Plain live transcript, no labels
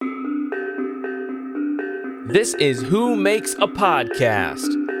This is Who Makes a Podcast?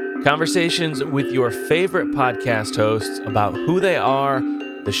 Conversations with your favorite podcast hosts about who they are,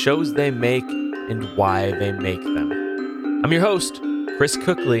 the shows they make, and why they make them. I'm your host, Chris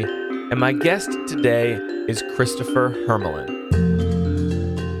Cookley, and my guest today is Christopher Hermelin.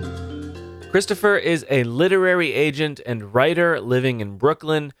 Christopher is a literary agent and writer living in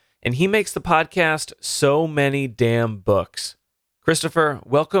Brooklyn, and he makes the podcast So Many Damn Books. Christopher,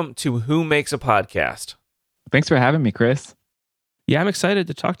 welcome to Who Makes a Podcast? Thanks for having me, Chris. Yeah, I'm excited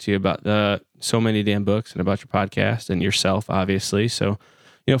to talk to you about So Many Damn Books and about your podcast and yourself, obviously. So,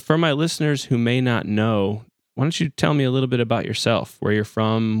 for my listeners who may not know, why don't you tell me a little bit about yourself, where you're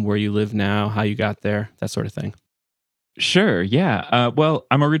from, where you live now, how you got there, that sort of thing. Sure, yeah. Well,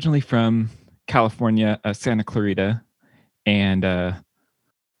 I'm originally from California, Santa Clarita, and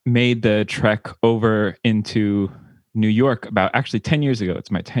made the trek over into New York about actually 10 years ago. It's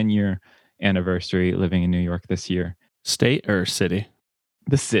my 10-year anniversary living in New York this year. State or city?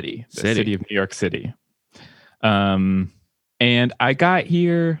 The city of New York City. And I got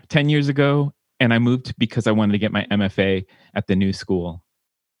here 10 years ago, and I moved because I wanted to get my MFA at the new school.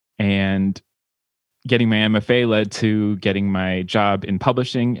 And getting my MFA led to getting my job in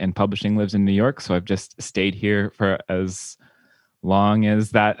publishing, and publishing lives in New York. So I've just stayed here for as long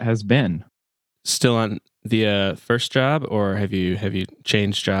as that has been. Still on the first job, or have you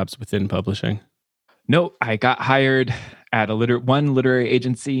changed jobs within publishing? No, I got hired at one literary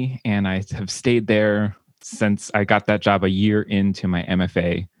agency, and I have stayed there since I got that job a year into my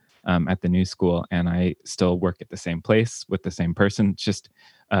MFA at the new school, and I still work at the same place with the same person. It's just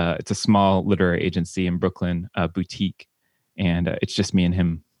it's a small literary agency in Brooklyn, a boutique, and it's just me and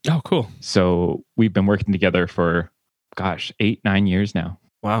him. Oh, cool. So we've been working together for, 8-9 years now.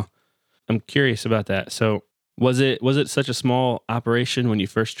 Wow. I'm curious about that. So was it such a small operation when you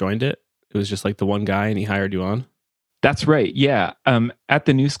first joined it? It was just like the one guy and he hired you on? That's right. Yeah. At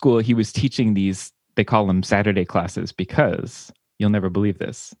the new school, he was teaching these, they call them Saturday classes, because you'll never believe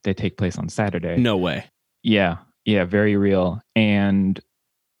this, they take place on Saturday. No way. Yeah. Yeah. Very real. And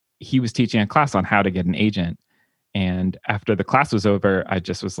he was teaching a class on how to get an agent. And after the class was over, I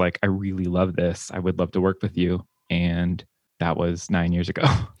just was like, I really love this. I would love to work with you. And that was 9 years ago.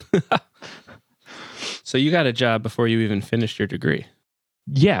 So you got a job before you even finished your degree?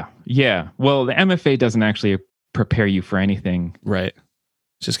 Yeah. Well, the MFA doesn't actually prepare you for anything. Right.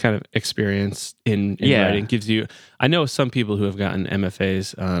 It's just kind of experience in writing. Gives you. I know some people who have gotten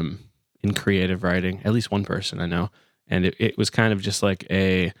MFAs in creative writing. At least one person I know, and it was kind of just like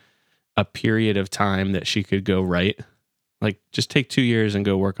a period of time that she could go write. Like, just take 2 years and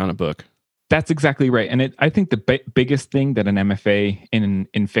go work on a book. That's exactly right. And I think the biggest thing that an MFA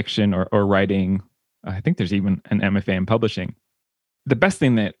in fiction or writing, I think there's even an MFA in publishing, the best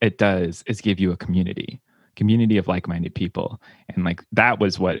thing that it does is give you a community of like-minded people. And like, that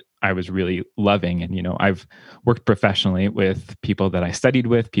was what I was really loving. And, I've worked professionally with people that I studied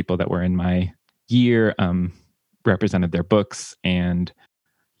with, people that were in my year, represented their books. And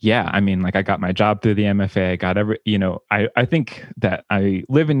yeah, I mean, like, I got my job through the MFA. I got I think that I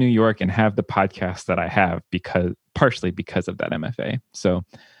live in New York and have the podcast that I have partially because of that MFA. So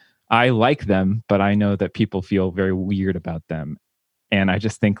I like them, but I know that people feel very weird about them. And I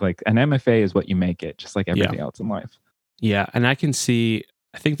just think like an MFA is what you make it, just like everything else in life. Yeah. And I can see,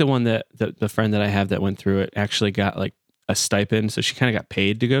 I think the one that the friend that I have that went through it actually got like a stipend. So she kind of got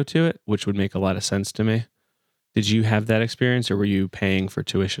paid to go to it, which would make a lot of sense to me. Did you have that experience, or were you paying for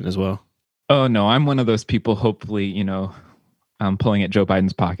tuition as well? Oh, no, I'm one of those people, hopefully, pulling at Joe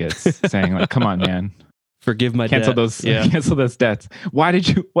Biden's pockets saying like, come on, man. Forgive my cancel debt. Cancel those debts. Why did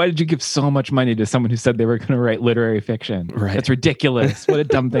you give so much money to someone who said they were going to write literary fiction? Right. That's ridiculous. What a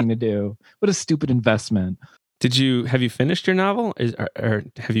dumb thing to do. What a stupid investment. Have you finished your novel? Or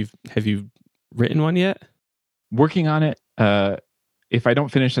have you written one yet? Working on it. If I don't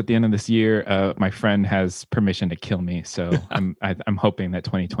finish at the end of this year, my friend has permission to kill me. So I'm hoping that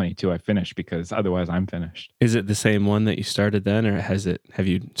 2022 I finish, because otherwise I'm finished. Is it the same one that you started then, or have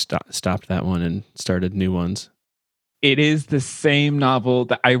you stopped that one and started new ones? It is the same novel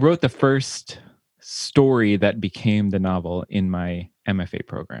that I wrote, the first story that became the novel in my MFA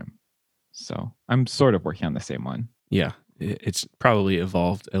program. So I'm sort of working on the same one. Yeah, it's probably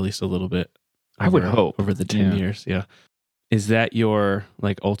evolved at least a little bit. I would hope over the 10 years. Yeah. Is that your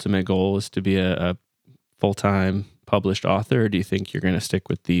like ultimate goal, is to be a full-time published author, or do you think you're going to stick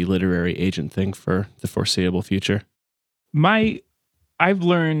with the literary agent thing for the foreseeable future? I've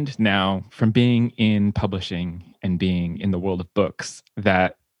learned now from being in publishing and being in the world of books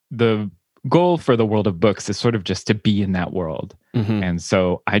that the goal for the world of books is sort of just to be in that world. Mm-hmm. And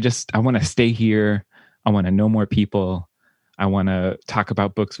so I want to stay here. I want to know more people. I want to talk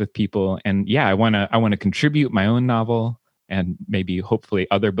about books with people. And yeah, I want to contribute my own novel and maybe hopefully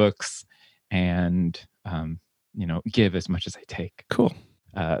other books and, give as much as I take. Cool.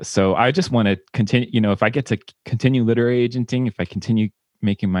 So I just want to continue, if I get to continue literary agenting, if I continue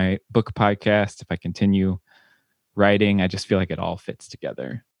making my book podcast, if I continue writing, I just feel like it all fits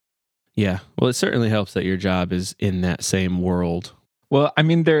together. Yeah. Well, it certainly helps that your job is in that same world. Well, I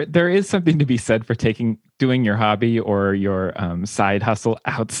mean, there is something to be said for doing your hobby or your side hustle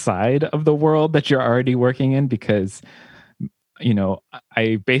outside of the world that you're already working in, because,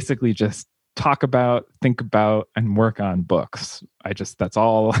 I basically just talk about, think about, and work on books. That's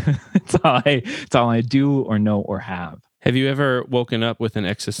all. It's all I do or know or have. Have you ever woken up with an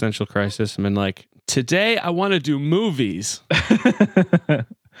existential crisis and been like, today I want to do movies?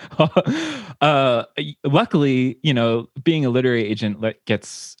 Luckily, being a literary agent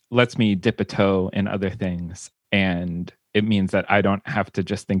lets me dip a toe in other things, and it means that I don't have to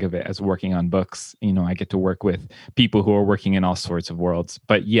just think of it as working on books. I get to work with people who are working in all sorts of worlds.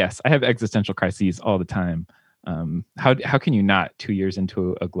 But yes, I have existential crises all the time. How can you not 2 years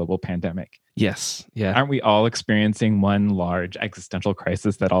into a global pandemic? Yes. Yeah. Aren't we all experiencing one large existential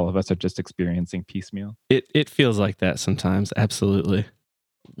crisis that all of us are just experiencing piecemeal? It feels like that sometimes. Absolutely.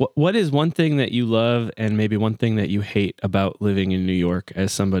 What is one thing that you love and maybe one thing that you hate about living in New York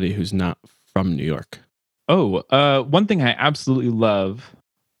as somebody who's not from New York? One thing I absolutely love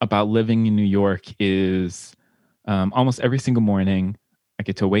about living in New York is almost every single morning I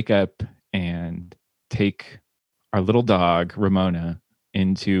get to wake up and take our little dog, Ramona,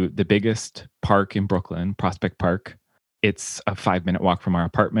 into the biggest park in Brooklyn, Prospect Park. It's a 5-minute walk from our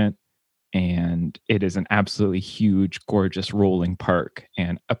apartment. And it is an absolutely huge, gorgeous, rolling park.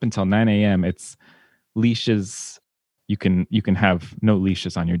 And up until 9 a.m., it's leashes. You can have no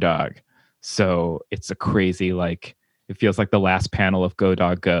leashes on your dog. So it's a crazy, it feels like the last panel of Go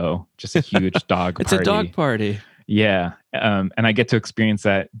Dog Go, just a huge dog It's party. a dog party. Yeah. And I get to experience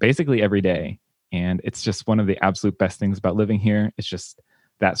that basically every day. And it's just one of the absolute best things about living here. It's just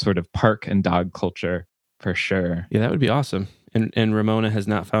that sort of park and dog culture for sure. Yeah, that would be awesome. And Ramona has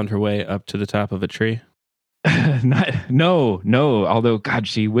not found her way up to the top of a tree? No. Although, God,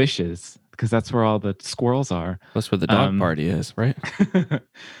 she wishes, because that's where all the squirrels are. That's where the dog party is, right?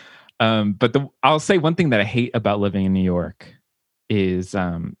 But I'll say one thing that I hate about living in New York is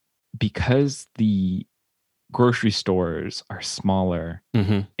because the grocery stores are smaller,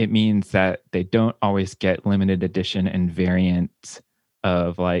 it means that they don't always get limited edition and variant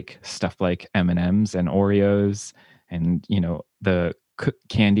of stuff like M&Ms and Oreos and the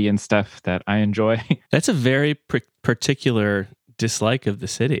candy and stuff that I enjoy. That's a very particular dislike of the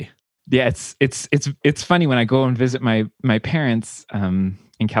city. Yeah, it's funny when I go and visit my parents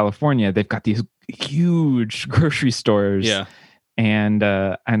in California. They've got these huge grocery stores. Yeah. And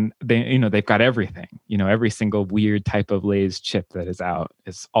they they've got everything, every single weird type of Lay's chip that is out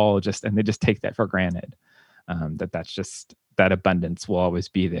is all and they just take that for granted, that's just that abundance will always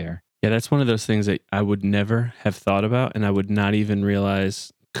be there. Yeah, that's one of those things that I would never have thought about, and I would not even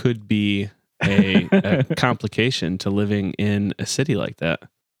realize could be a complication to living in a city like that.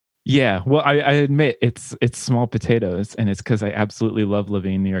 Yeah, well, I admit it's small potatoes, and it's because I absolutely love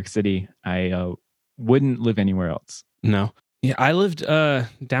living in New York City. I wouldn't live anywhere else. No. Yeah, I lived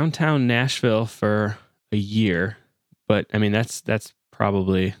downtown Nashville for a year, but I mean that's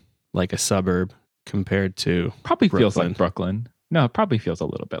probably like a suburb compared to probably Brooklyn. Feels like Brooklyn. No, it probably feels a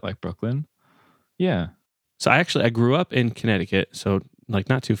little bit like Brooklyn. Yeah. So I grew up in Connecticut, so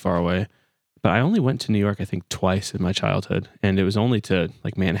not too far away, but I only went to New York I think twice in my childhood, and it was only to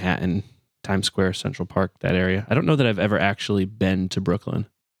Manhattan, Times Square, Central Park, that area. I don't know that I've ever actually been to Brooklyn.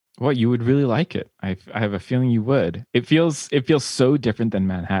 Well, you would really like it. I have a feeling you would. It feels so different than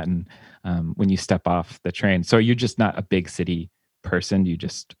Manhattan when you step off the train. So you're just not a big city person. You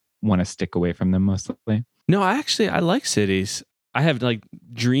just want to stick away from them mostly. No, I like cities. I have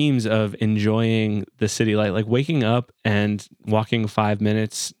dreams of enjoying the city, like waking up and walking 5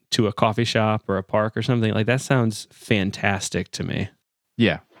 minutes to a coffee shop or a park or something. That sounds fantastic to me.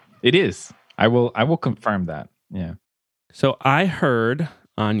 Yeah, it is. I will confirm that. Yeah. So I heard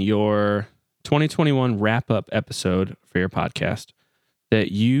on your 2021 wrap-up episode for your podcast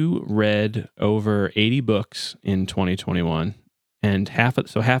that you read over 80 books in 2021, and half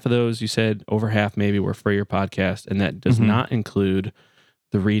of those, you said over half maybe, were for your podcast, and that does not include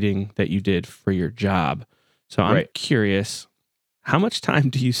the reading that you did for your job. So I'm curious, how much time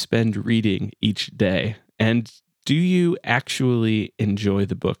do you spend reading each day, and do you actually enjoy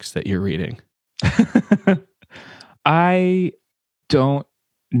the books that you're reading? I don't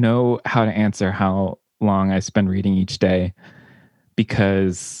know how to answer how long I spend reading each day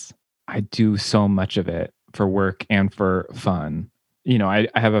because I do so much of it for work and for fun. I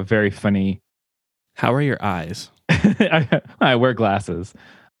have a very funny. How are your eyes? I wear glasses,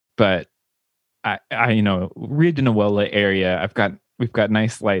 but I read in a well lit area. We've got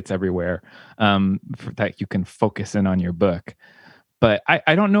nice lights everywhere, that you can focus in on your book. But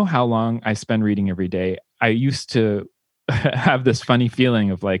I don't know how long I spend reading every day. I used to have this funny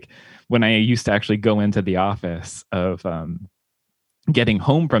feeling of like when I used to actually go into the office of getting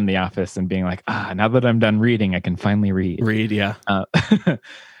home from the office and being like, now that I'm done reading, I can finally read. Yeah.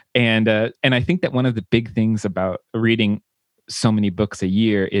 And I think that one of the big things about reading so many books a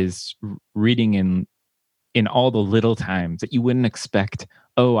year is reading in all the little times that you wouldn't expect.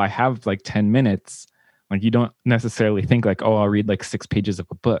 Oh, I have like 10 minutes. Like you don't necessarily think like, oh, I'll read like 6 pages of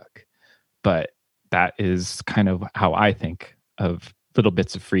a book. But that is kind of how I think of little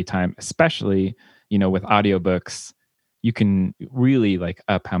bits of free time, especially, with audiobooks. You can really like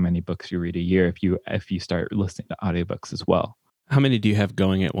up how many books you read a year if you start listening to audiobooks as well. How many do you have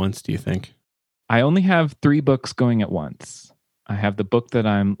going at once, do you think? I only have 3 books going at once. I have the book that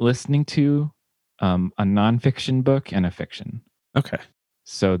I'm listening to, a nonfiction book, and a fiction. Okay.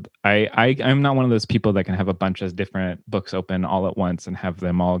 So I'm not one of those people that can have a bunch of different books open all at once and have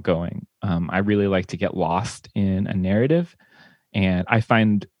them all going. I really like to get lost in a narrative. And I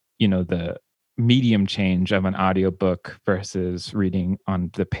find, the medium change of an audiobook versus reading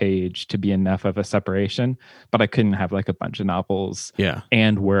on the page to be enough of a separation. But I couldn't have like a bunch of novels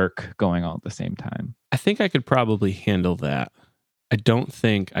and work going all at the same time. I think I could probably handle that. I don't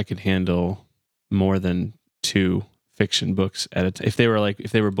think I could handle more than 2 fiction books at a time. If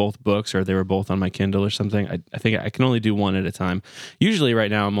they were both books or they were both on my Kindle or something, I think I can only do one at a time. Usually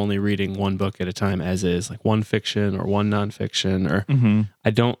right now I'm only reading 1 book at a time as is, like 1 fiction or 1 nonfiction, or I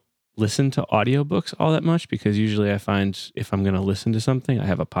don't listen to audiobooks all that much because usually I find if I'm going to listen to something, I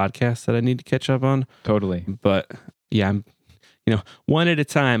have a podcast that I need to catch up on. Totally. But yeah, I'm, 1 at a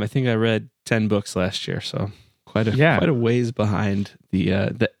time. I think I read 10 books last year, so quite a ways behind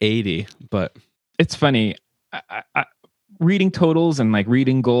the 80, but it's funny. I, reading totals and like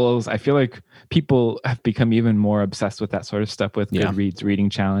reading goals, I feel like people have become even more obsessed with that sort of stuff with Goodreads reading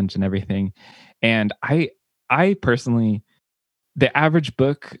challenge and everything. And I personally, the average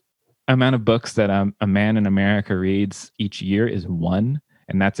amount of books that a man in America reads each year is 1,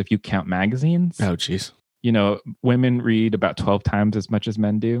 and that's if you count magazines. Oh, geez. Women read about 12 times as much as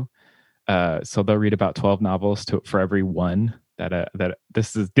men do. So they'll read about 12 novels for every 1.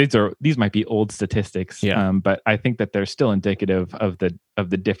 These might be old statistics, but I think that they're still indicative of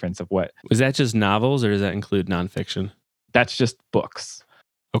the difference of what. Was that just novels, or does that include nonfiction? That's just books.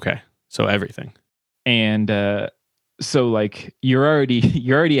 Okay, so everything. And so like you're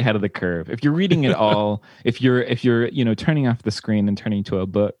already ahead of the curve if you're reading it all. if you're turning off the screen and turning to a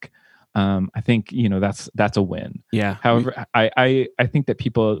book. I think that's a win. Yeah. However, I think that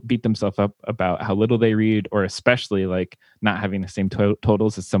people beat themselves up about how little they read, or especially like not having the same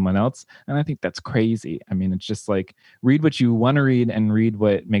totals as someone else. And I think that's crazy. I mean, it's just like read what you want to read and read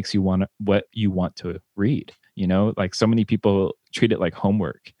what makes you what you want to read. Like so many people treat it like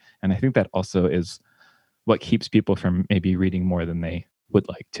homework, and I think that also is what keeps people from maybe reading more than they would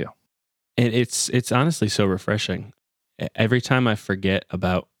like to. And it's honestly so refreshing. Every time I forget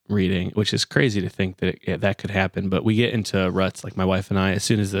about reading, which is crazy to think that that could happen, but we get into ruts, like my wife and I, as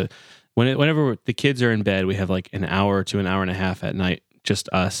soon as whenever the kids are in bed, we have like an hour to an hour and a half at night, just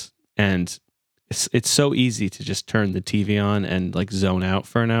us. And it's so easy to just turn the TV on and like zone out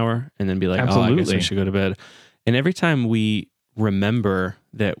for an hour and then be like, Absolutely. Oh, I guess I should go to bed. And every time we remember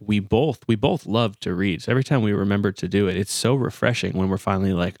that we both love to read. So every time we remember to do it, it's so refreshing when we're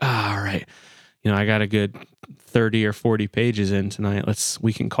finally like, all right, I got a good 30 or 40 pages in tonight.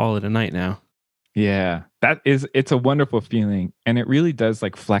 We can call it a night now. Yeah, it's a wonderful feeling. And it really does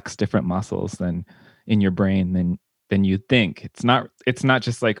like flex different muscles than in your brain than you think. It's not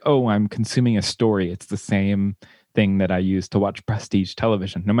just like, oh, I'm consuming a story. It's the same thing that I use to watch prestige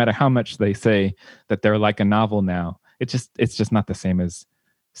television. No matter how much they say that they're like a novel now, it's just not the same as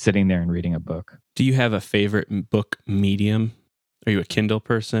sitting there and reading a book. Do you have a favorite book medium? Are you a Kindle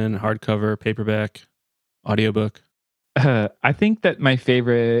person, hardcover, paperback, audiobook? I think that my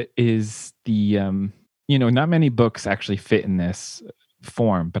favorite is the, not many books actually fit in this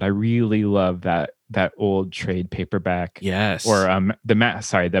form, but I really love that old trade paperback. Yes. Or the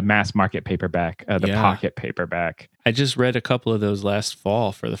mass market paperback, the pocket paperback. I just read a couple of those last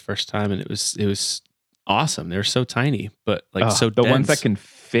fall for the first time, and it was awesome. They're so tiny, but so the dense. ones that can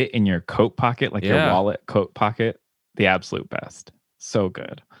fit in your coat pocket, like your wallet coat pocket, the absolute best. So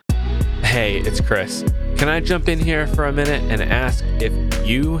good. Hey, it's Chris. Can I jump in here for a minute and ask if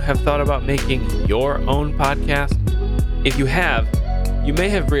you have thought about making your own podcast? If you have, you may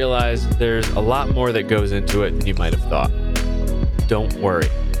have realized there's a lot more that goes into it than you might have thought. Don't worry.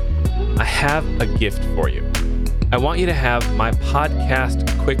 I have a gift for you. I want you to have my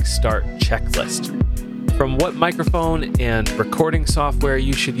podcast quick start checklist. From what microphone and recording software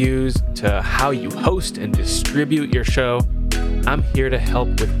you should use to how you host and distribute your show, I'm here to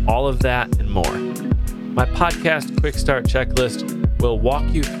help with all of that and more. My podcast quick start checklist will walk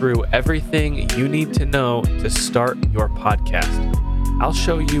you through everything you need to know to start your podcast. I'll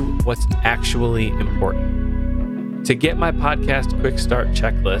show you what's actually important. To get my podcast quick start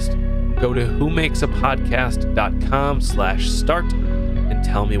checklist, go to whomakesapodcast.com/start and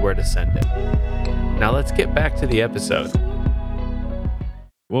tell me where to send it. Now let's get back to the episode.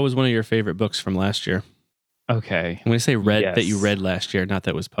 What was one of your favorite books from last year? Okay. I'm going to say Yes. that you read last year, not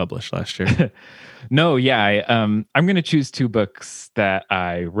that was published last year. No, yeah. I'm going to choose two books that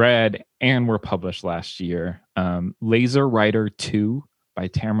I read and were published last year. Laser Rider 2 by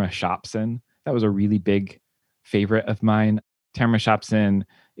Tamara Shopson. That was a really big favorite of mine. Tamara Shopson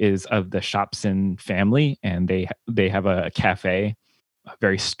is of the Shopson family, and they have a cafe, a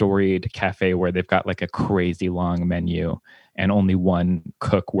very storied cafe where they've got like a crazy long menu and only one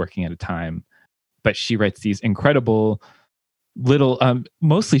cook working at a time. But she writes these incredible little,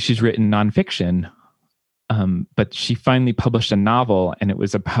 mostly she's written nonfiction, but she finally published a novel, and it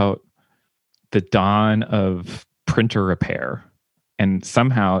was about the dawn of printer repair. And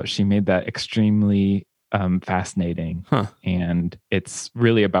somehow she made that extremely fascinating. And it's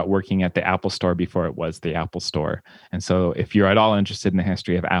really about working at the Apple Store before it was the Apple Store. And so if you're at all interested in the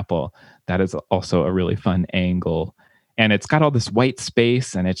history of Apple, that is also a really fun angle. And it's got all this white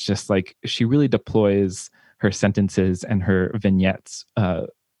space, and it's just like she really deploys her sentences and her vignettes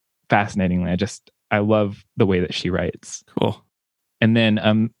fascinatingly. I love the way that she writes. Cool. And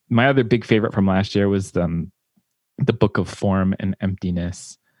then my other big favorite from last year was the Book of Form and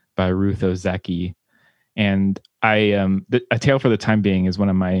Emptiness by Ruth Ozeki. And A Tale for the Time Being is one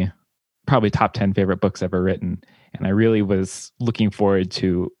of my probably top 10 favorite books ever written. And I really was looking forward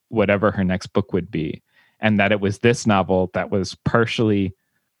to whatever her next book would be. And that it was this novel that was partially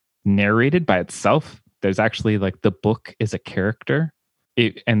narrated by itself. There's actually like the book is a character.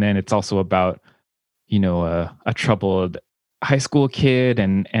 And then it's also about, a troubled high school kid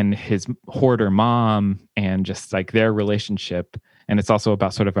and his hoarder mom and just like their relationship. And it's also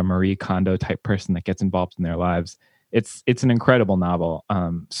about sort of a Marie Kondo type person that gets involved in their lives. It's an incredible novel.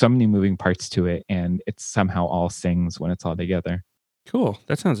 So many moving parts to it, and it somehow all sings when it's all together. Cool.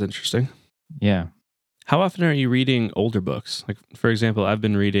 That sounds interesting. Yeah. How often are you reading older books? Like, for example, I've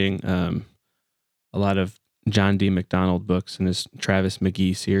been reading a lot of John D. MacDonald books and his Travis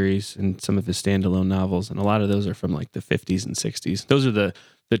McGee series and some of his standalone novels. And a lot of those are from like the 50s and 60s. Those are the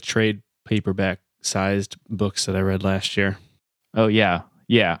trade paperback sized books that I read last year. Oh, yeah.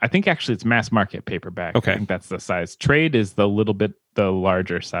 Yeah. I think actually it's mass market paperback. Okay. I think that's the size. Trade is the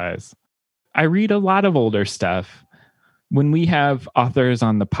larger size. I read a lot of older stuff. When we have authors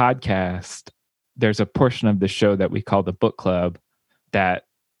on the podcast, there's a portion of the show that we call the book club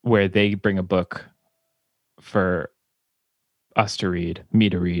where they bring a book for us to read, me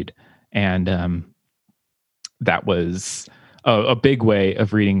to read. And that was a big way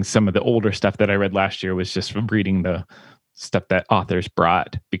of reading some of the older stuff that I read last year, was just from reading the stuff that authors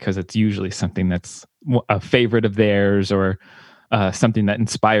brought, because it's usually something that's a favorite of theirs or something that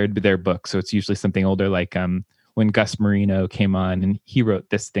inspired their book. So it's usually something older, like when Gus Marino came on and he wrote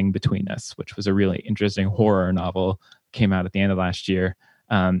This Thing Between Us, which was a really interesting horror novel, came out at the end of last year.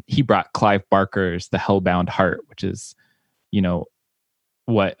 He brought Clive Barker's The Hellbound Heart, which is,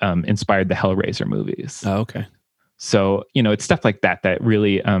 what inspired the Hellraiser movies. Oh, okay. So, it's stuff like that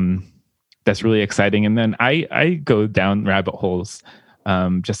really, that's really exciting. And then I go down rabbit holes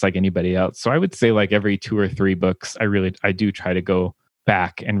just like anybody else. So I would say like every 2 or 3 books, I do try to go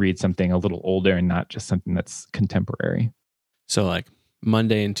back and read something a little older and not just something that's contemporary. So like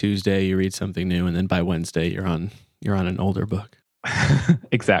Monday and Tuesday, you read something new, and then by Wednesday, you're on an older book.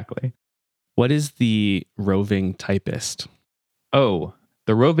 Exactly. What is the roving typist? Oh,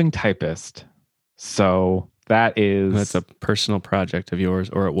 the roving typist. So that's a personal project of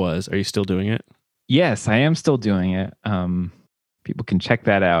yours, or it was. Are you still doing it? Yes, I am still doing it. People can check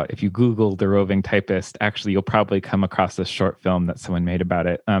that out. If you Google the roving typist, actually, you'll probably come across this short film that someone made about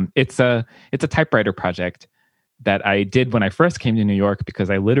it. It's a typewriter project that I did when I first came to New York,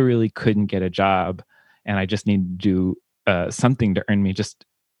 because I literally couldn't get a job, and I just needed to do something to earn me just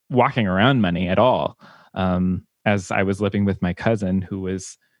walking around money at all. As I was living with my cousin, who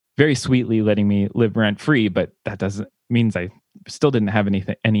was very sweetly letting me live rent free, but that doesn't means I still didn't have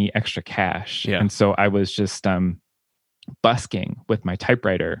any extra cash. Yeah. And so I was just busking with my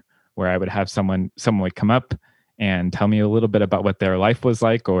typewriter, where I would have someone would come up and tell me a little bit about what their life was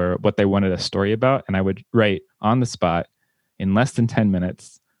like or what they wanted a story about, and I would write on the spot in less than 10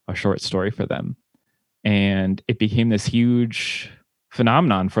 minutes a short story for them. And it became this huge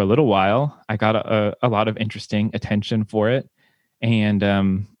phenomenon for a little while. I got a lot of interesting attention for it.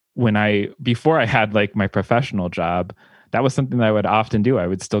 And before I had like my professional job, that was something that I would often do. I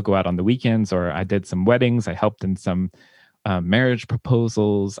would still go out on the weekends, or I did some weddings. I helped in some marriage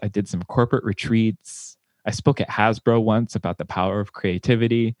proposals. I did some corporate retreats. I spoke at Hasbro once about the power of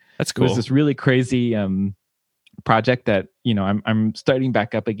creativity. That's cool. It was this really crazy project that, I'm starting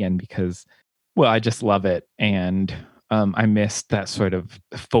back up again because, well, I just love it. And I missed that sort of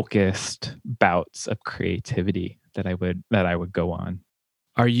focused bouts of creativity that I would go on.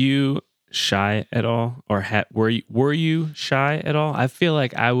 Are you shy at all, or were you shy at all? I feel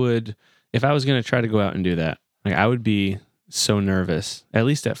like I would, if I was going to try to go out and do that, like I would be so nervous, at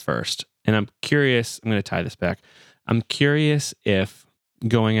least at first. And I'm curious, I'm going to tie this back. I'm curious if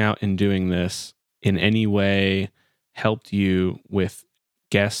going out and doing this in any way helped you with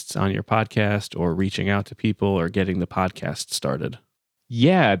guests on your podcast, or reaching out to people, or getting the podcast started.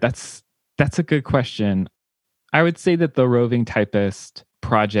 Yeah, that's a good question. I would say that the Roving Typist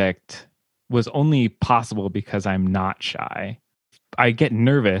project was only possible because I'm not shy. I get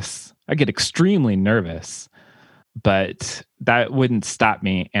nervous. I get extremely nervous, but that wouldn't stop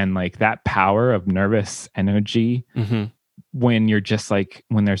me. And like that power of nervous energy, when you're just like,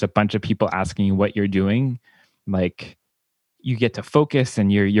 when there's a bunch of people asking you what you're doing, like you get to focus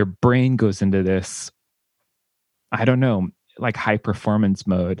and your brain goes into this, I don't know, like high performance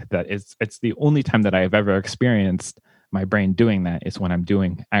mode. It's the only time that I have ever experienced my brain doing that is when I'm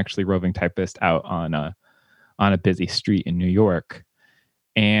doing actually Roving Typist out on a busy street in New York.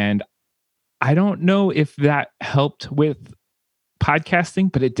 And I don't know if that helped with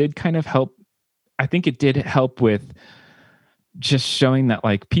podcasting, but it did kind of help. I think it did help with just showing that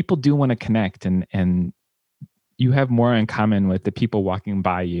like people do want to connect, and you have more in common with the people walking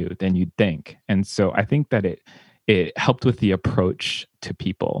by you than you'd think. And so I think that it helped with the approach to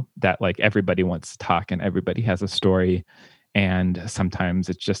people, that like everybody wants to talk and everybody has a story. And sometimes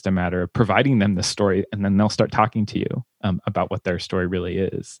it's just a matter of providing them the story, and then they'll start talking to you about what their story really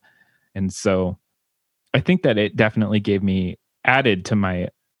is. And so I think that it definitely added to my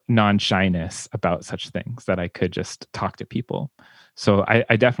non-shyness about such things, that I could just talk to people. So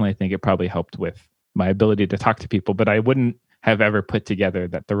I definitely think it probably helped with my ability to talk to people, but I wouldn't have ever put together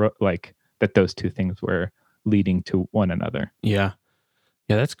that that those two things were leading to one another. Yeah.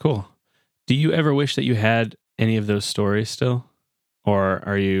 Yeah, that's cool. Do you ever wish that you had any of those stories still? Or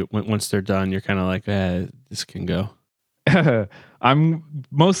are you, once they're done, you're kind of like, this can go? I'm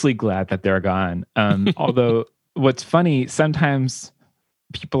mostly glad that they're gone. Although what's funny, sometimes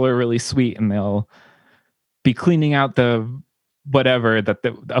people are really sweet and they'll be cleaning out a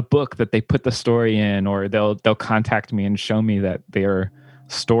book that they put the story in, or they'll contact me and show me that their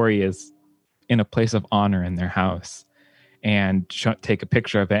story is in a place of honor in their house, and take a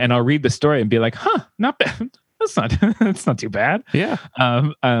picture of it. And I'll read the story and be like, not bad. That's not too bad. Yeah.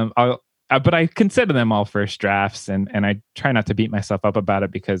 But I consider them all first drafts, and I try not to beat myself up about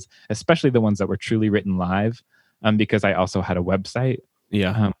it, because especially the ones that were truly written live, because I also had a website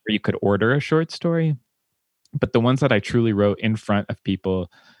where you could order a short story. But the ones that I truly wrote in front of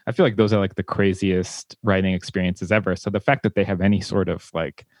people, I feel like those are like the craziest writing experiences ever. So the fact that they have any sort of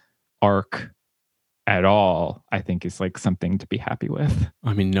like arc at all, I think is like something to be happy with.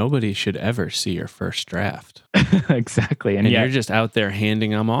 I mean, nobody should ever see your first draft. Exactly. And you're just out there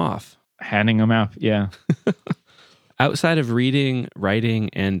handing them off. Yeah. Outside of reading, writing,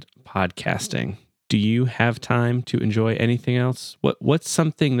 and podcasting, do you have time to enjoy anything else? What's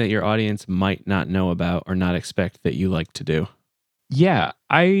something that your audience might not know about or not expect that you like to do? Yeah,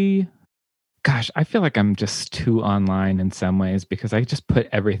 I feel like I'm just too online in some ways, because I just put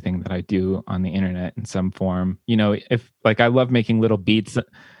everything that I do on the internet in some form. If like I love making little beats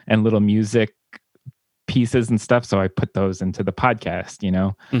and little music pieces and stuff, so I put those into the podcast,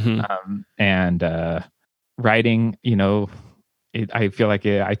 and writing, I feel like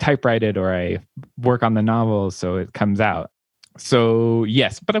I typewrite it, or I work on the novel, so it comes out. So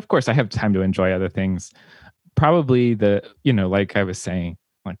yes, but of course I have time to enjoy other things. Probably like I was saying,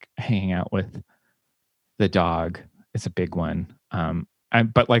 like hanging out with the dog is a big one.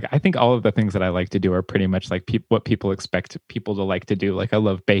 But like I think all of the things that I like to do are pretty much like what people expect people to like to do. Like I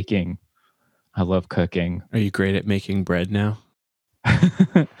love baking, I love cooking. Are you great at making bread now?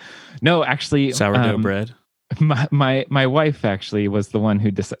 No, actually, Sourdough bread. My wife actually was the one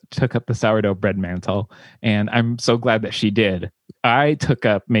who took up the sourdough bread mantle, and I'm so glad that she did. I took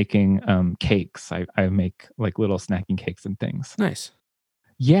up making cakes. I make like little snacking cakes and things. Nice.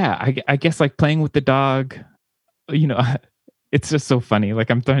 Yeah, I guess like playing with the dog, you know, it's just so funny. Like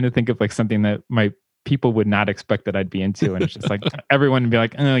I'm trying to think of like something that my people would not expect that I'd be into, and it's just like everyone would be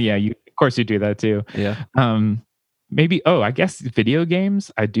like, "Oh yeah, of course you do that too." Yeah. Maybe I guess video games.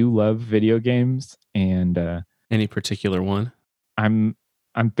 I do love video games, and any particular one? I'm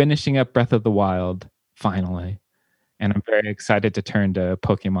finishing up Breath of the Wild finally, and I'm very excited to turn to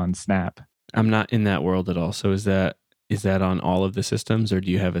Pokemon Snap. I'm not in that world at all. So is that on all of the systems, or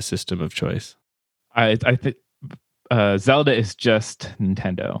do you have a system of choice? I think Zelda is just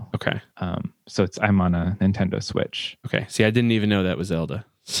Nintendo. Okay. So I'm on a Nintendo Switch. Okay. See, I didn't even know that was Zelda.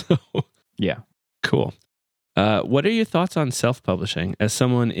 So yeah, cool. What are your thoughts on self-publishing as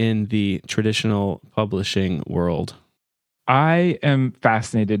someone in the traditional publishing world? I am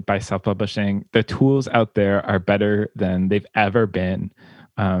fascinated by self-publishing. The tools out there are better than they've ever been.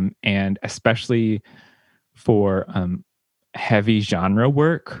 And especially for heavy genre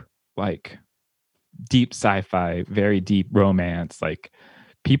work, like deep sci-fi, very deep romance, like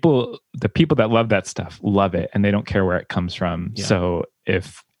the people that love that stuff love it, and they don't care where it comes from. Yeah. So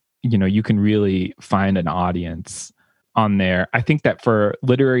if you can really find an audience on there. I think that for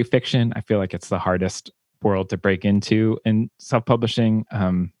literary fiction, I feel like it's the hardest world to break into in self-publishing,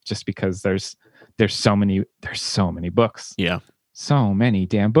 just because there's so many books. Yeah. So many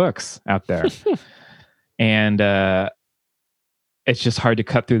damn books out there. And it's just hard to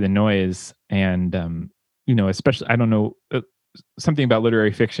cut through the noise. And especially, I don't know, something about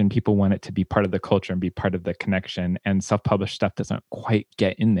literary fiction, people want it to be part of the culture and be part of the connection, and self-published stuff doesn't quite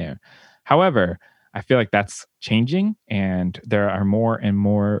get in there. However, I feel like that's changing, and there are more and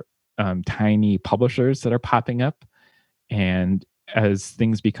more tiny publishers that are popping up. And as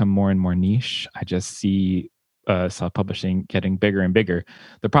things become more and more niche, I just see self-publishing getting bigger and bigger.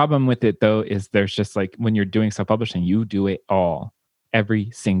 The problem with it, though, is there's just like when you're doing self-publishing, you do it all,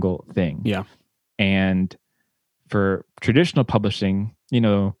 every single thing. Yeah. And for traditional publishing,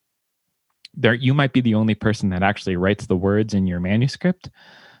 there you might be the only person that actually writes the words in your manuscript,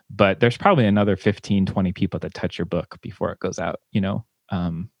 but there's probably another 15, 20 people that touch your book before it goes out,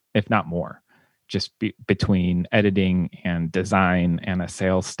 if not more, just between editing and design and a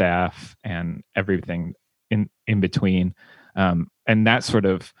sales staff and everything in between. And that sort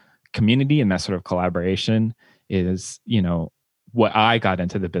of community and that sort of collaboration is, what I got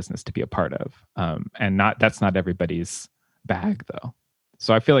into the business to be a part of. And that's not everybody's bag, though.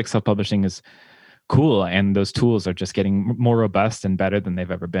 So I feel like self-publishing is cool, and those tools are just getting more robust and better than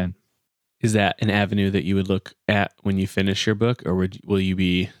they've ever been. Is that an avenue that you would look at when you finish your book, or will you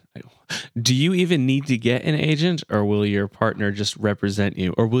be? Do you even need to get an agent, or will your partner just represent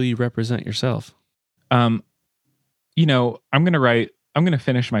you, or will you represent yourself? I'm going to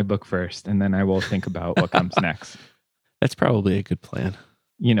finish my book first, and then I will think about what comes next. That's probably a good plan.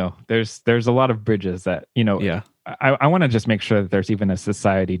 There's a lot of bridges that, Yeah. I want to just make sure that there's even a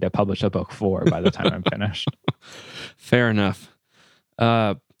society to publish a book for by the time I'm finished. Fair enough.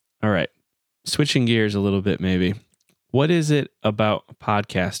 All right. Switching gears a little bit, maybe. What is it about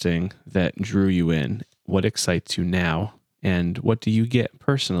podcasting that drew you in? What excites you now? And what do you get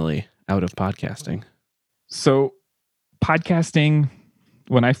personally out of podcasting? So podcasting,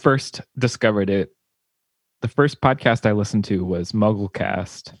 when I first discovered it, the first podcast I listened to was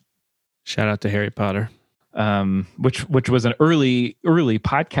Mugglecast. Shout out to Harry Potter. Which was an early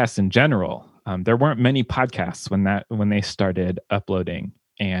podcast in general. There weren't many podcasts when they started uploading,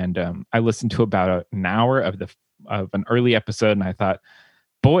 and I listened to about an hour of an early episode, and I thought,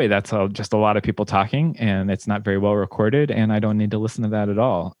 boy, that's just a lot of people talking, and it's not very well recorded, and I don't need to listen to that at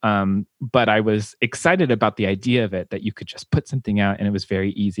all. But I was excited about the idea of it, that you could just put something out, and it was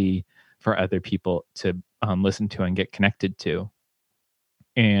very easy for other people to listen to and get connected to.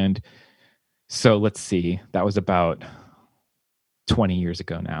 And so let's see, that was about 20 years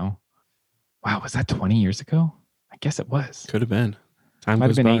ago now. Wow, was that 20 years ago? I guess it was. Could have been. Time might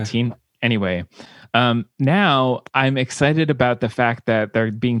have been by. 18. Anyway, now I'm excited about the fact that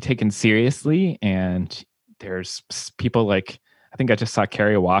they're being taken seriously, and there's people like, I think I just saw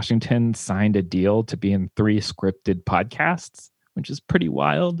Kerry Washington signed a deal to be in 3 scripted podcasts, which is pretty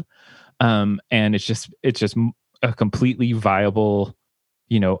wild. And it's just a completely viable,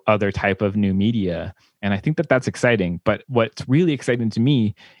 other type of new media. And I think that that's exciting. But what's really exciting to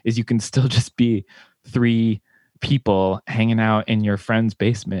me is you can still just be 3 people hanging out in your friend's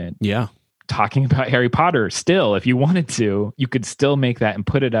basement. Yeah. talking about Harry Potter still. If you wanted to, you could still make that and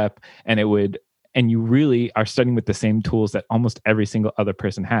put it up, and it would, and you really are starting with the same tools that almost every single other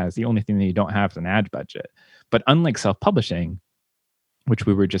person has. The only thing that you don't have is an ad budget. But unlike self-publishing, which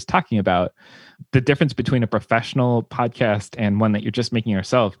we were just talking about, the difference between a professional podcast and one that you're just making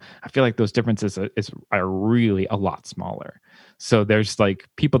yourself, I feel like those differences are really a lot smaller. So there's like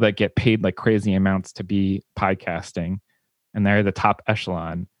people that get paid like crazy amounts to be podcasting, and they're the top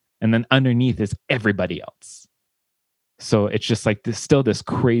echelon. And then underneath is everybody else. So it's just like this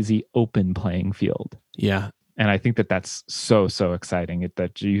crazy open playing field. Yeah. And I think that that's so exciting,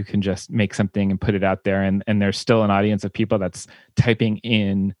 that you can just make something and put it out there. And there's still an audience of people that's typing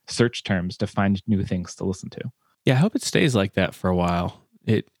in search terms to find new things to listen to. Yeah, I hope it stays like that for a while.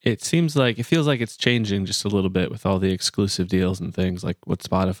 It feels like it's changing just a little bit with all the exclusive deals and things, like what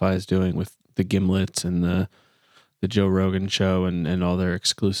Spotify is doing with the Gimlets and the Joe Rogan show and all their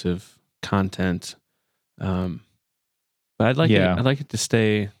exclusive content. But I'd like it to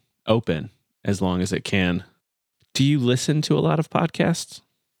stay open as long as it can. Do you listen to a lot of podcasts?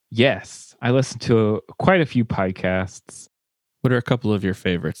 Yes, I listen to quite a few podcasts. What are a couple of your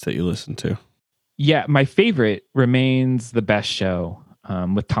favorites that you listen to? Yeah, my favorite remains The Best Show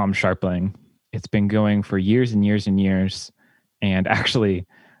with Tom Sharpling. It's been going for years and years and years. And actually,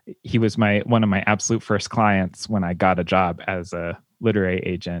 he was one of my absolute first clients when I got a job as a literary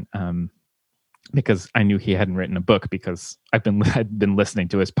agent, because I knew he hadn't written a book, because I'd been listening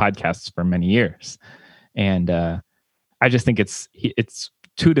to his podcasts for many years. And I just think it's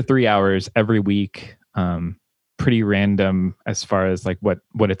 2 to 3 hours every week, pretty random as far as like what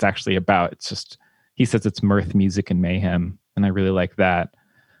it's actually about. It's just, he says it's mirth, music, and mayhem, and I really like that.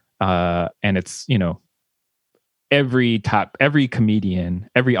 And it's, every comedian,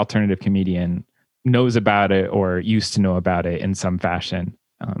 every alternative comedian knows about it or used to know about it in some fashion.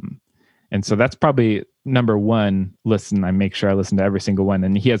 And so that's probably number one listen. I make sure I listen to every single one.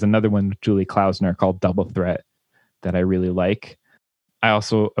 And he has another one with Julie Klausner called Double Threat that I really like. I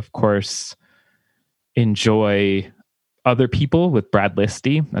also, of course, enjoy Other People with Brad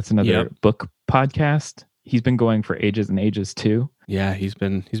Listy. That's another book podcast. He's been going for ages and ages too. Yeah, he's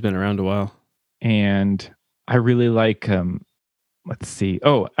been around a while. And I really like, let's see.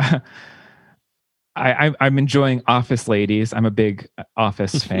 Oh, I'm enjoying Office Ladies. I'm a big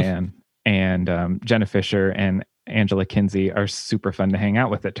Office fan. And Jenna Fisher and Angela Kinsey are super fun to hang out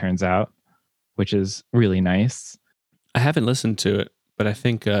with, it turns out, which is really nice. I haven't listened to it, but I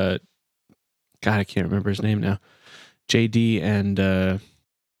think, God, I can't remember his name now. JD and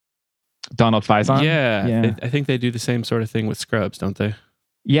Donald Faison. Yeah. I think they do the same sort of thing with Scrubs, don't they?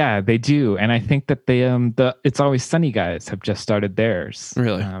 Yeah, they do. And I think that they the It's Always Sunny guys have just started theirs.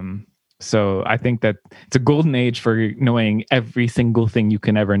 Really? So I think that it's a golden age for knowing every single thing you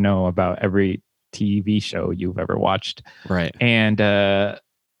can ever know about every TV show you've ever watched. Right. And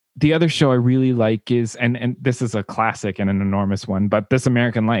the other show I really like is, and this is a classic and an enormous one, but This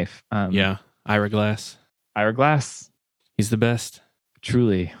American Life. Yeah. Ira Glass. He's the best.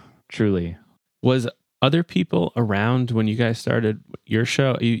 Truly. Was other people around when you guys started your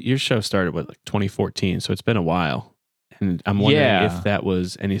show? Your show started with 2014, so it's been a while. And I'm wondering if that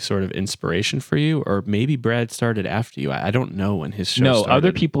was any sort of inspiration for you, or maybe Brad started after you. I don't know when his show started. No,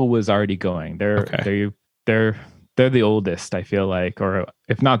 Other People was already going. They're the oldest, I feel like, or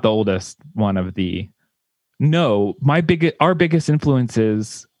if not the oldest, one of the. No, our biggest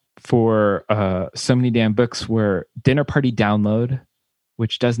influences for So Many Damn Books were Dinner Party Download,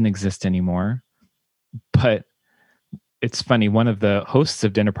 which doesn't exist anymore. But it's funny, one of the hosts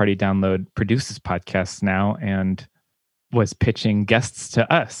of Dinner Party Download produces podcasts now and was pitching guests to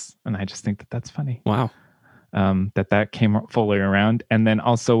us. And I just think that that's funny. Wow. That came fully around. And then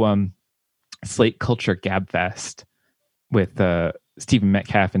also Slate Culture Gabfest with Stephen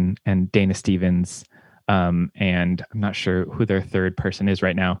Metcalf and Dana Stevens. And I'm not sure who their third person is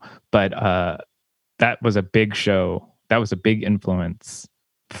right now, but that was a big show. That was a big influence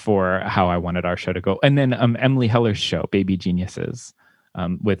for how I wanted our show to go. And then Emily Heller's show, Baby Geniuses,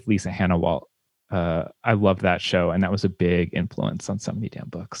 with Lisa Hannawalt. I love that show, and that was a big influence on So Many Damn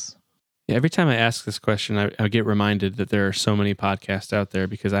Books. Yeah, every time I ask this question, I get reminded that there are so many podcasts out there,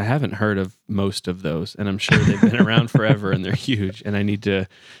 because I haven't heard of most of those, and I'm sure they've been around forever and they're huge, and I need to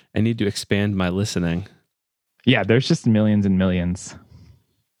expand my listening. Yeah, there's just millions and millions.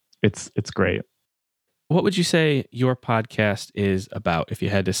 It's great. What would you say your podcast is about if you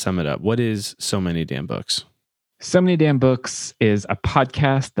had to sum it up? What is So Many Damn Books? So Many Damn Books is a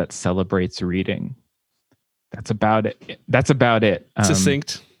podcast that celebrates reading. That's about it.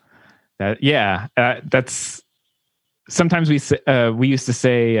 Succinct. That's sometimes we used to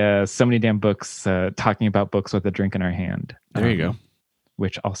say so many damn books, talking about books with a drink in our hand. There you go.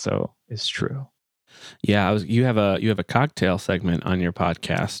 Which also is true. Yeah, you have a cocktail segment on your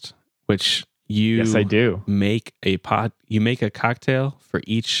podcast, which yes, I do. You make a cocktail for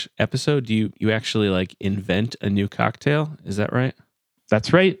each episode. Do you actually like invent a new cocktail? Is that right?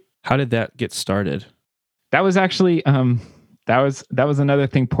 That's right. How did that get started? That was actually that was another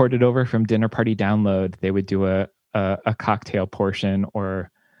thing ported over from Dinner Party Download. They would do a cocktail portion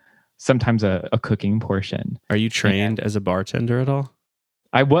or sometimes a cooking portion. Are you trained as a bartender at all?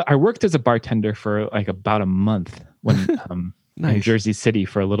 I worked as a bartender for like about a month when nice. in Jersey City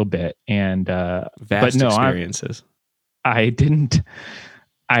for a little bit, and vast experiences. I didn't.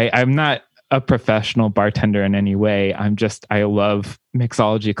 I'm not a professional bartender in any way. I love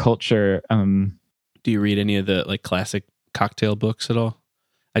mixology culture. Do you read any of the like classic cocktail books at all?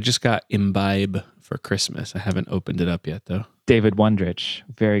 I just got Imbibe for Christmas. I haven't opened it up yet though. David Wondrich,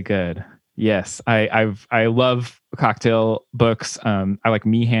 very good. Yes, I love cocktail books. I like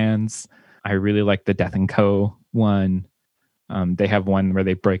Meehan's. I really like the Death and Co. one. They have one where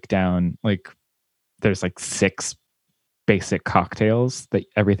they break down like there's like 6 basic cocktails that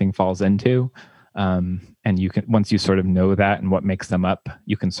everything falls into. And you can, once you sort of know that and what makes them up,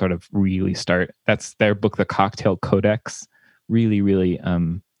 you can sort of really start. That's their book, The Cocktail Codex, really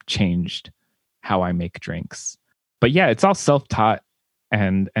changed how I make drinks. But yeah, it's all self-taught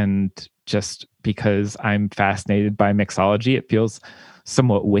and just because I'm fascinated by mixology, it feels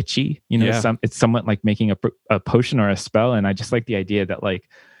somewhat witchy, it's somewhat like making a potion or a spell. And I just like the idea that like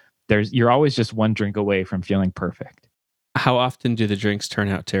you're always just one drink away from feeling perfect. How often do the drinks turn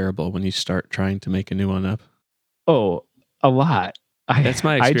out terrible when you start trying to make a new one up? Oh, a lot. That's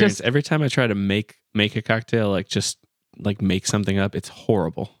my experience. Every time I try to make a cocktail, like just like make something up, it's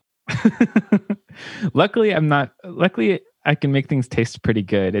horrible. Luckily I can make things taste pretty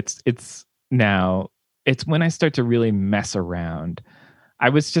good. It's when I start to really mess around.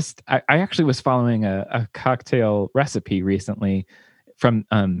 I actually was following a cocktail recipe recently from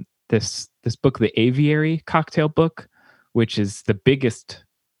this book, The Aviary Cocktail Book, which is the biggest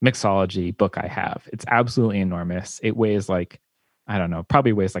mixology book I have. It's absolutely enormous. It weighs like, I don't know,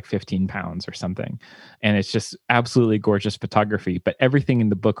 probably weighs like 15 pounds or something. And it's just absolutely gorgeous photography. But everything in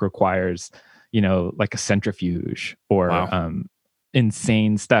the book requires, like a centrifuge or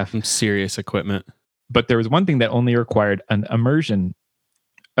insane stuff. Some serious equipment. But there was one thing that only required an immersion,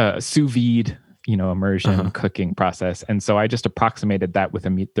 sous vide, immersion cooking process. And so I just approximated that with a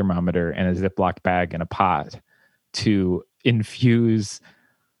meat thermometer and a Ziploc bag and a pot to infuse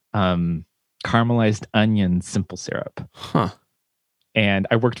caramelized onion simple syrup. And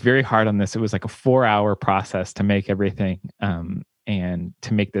I worked very hard on this. It was like a 4-hour process to make everything. And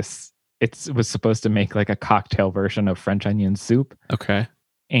to make this, it was supposed to make like a cocktail version of French onion soup. Okay.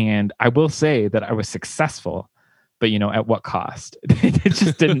 And I will say that I was successful, but at what cost? It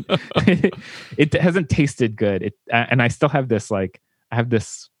just didn't, it hasn't tasted good. And I still have this,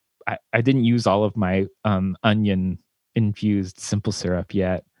 I didn't use all of my onion infused simple syrup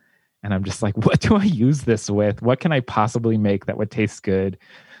yet. And I'm just like, what do I use this with? What can I possibly make that would taste good?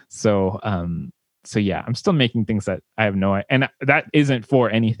 So yeah, I'm still making things that I have no idea. And that isn't for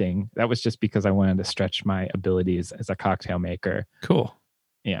anything. That was just because I wanted to stretch my abilities as a cocktail maker. Cool.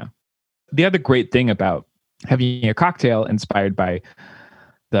 Yeah. The other great thing about having a cocktail inspired by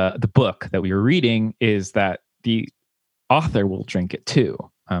the book that we were reading is that the author will drink it too.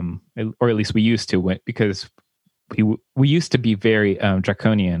 Or at least we used to, because we used to be very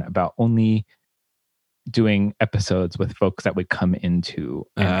draconian about only doing episodes with folks that would come into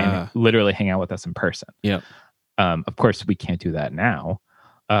and literally hang out with us in person. Yeah. Of course, we can't do that now.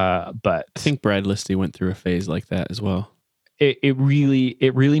 But I think Brad Listy went through a phase like that as well. It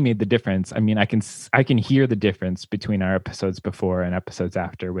really made the difference. I mean, I can hear the difference between our episodes before and episodes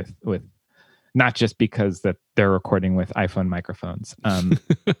after with not just because that they're recording with iPhone microphones.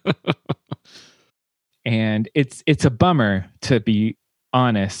 And it's a bummer, to be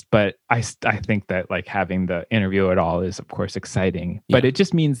honest, but I think that like having the interview at all is of course exciting, but it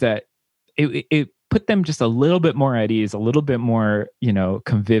just means that it put them just a little bit more at ease, a little bit more,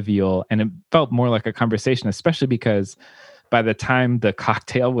 convivial, and it felt more like a conversation, especially because by the time the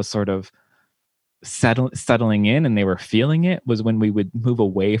cocktail was sort of settling in and they were feeling it was when we would move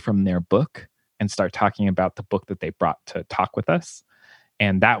away from their book and start talking about the book that they brought to talk with us.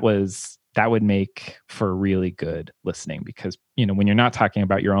 And that would make for really good listening because, when you're not talking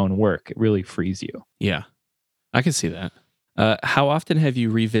about your own work, it really frees you. Yeah, I can see that. How often have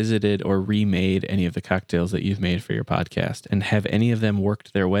you revisited or remade any of the cocktails that you've made for your podcast? And have any of them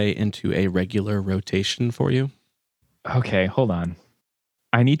worked their way into a regular rotation for you? Okay, hold on.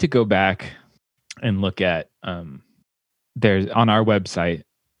 I need to go back and look at there's on our website,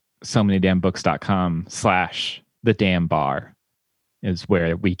 so many damn books.com/the damn bar is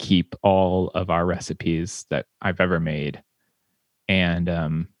where we keep all of our recipes that I've ever made. And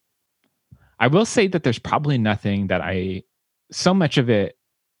I will say that there's probably nothing that so much of it,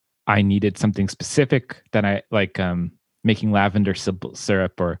 I needed something specific that I like making lavender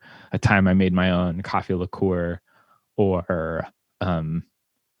syrup, or a time I made my own coffee liqueur, or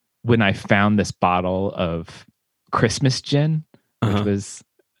when I found this bottle of Christmas gin, which was,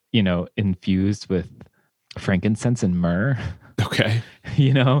 infused with frankincense and myrrh. Okay.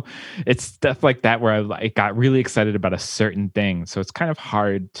 It's stuff like that where I got really excited about a certain thing. So it's kind of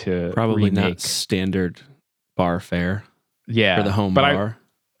hard to probably remake. Not standard bar fare. Yeah, for the home but bar.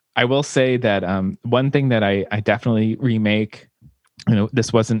 I will say that one thing that I definitely remake,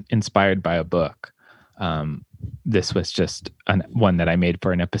 this wasn't inspired by a book. This was just one that I made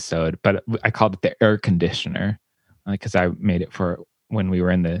for an episode, but I called it the air conditioner because I made it for when we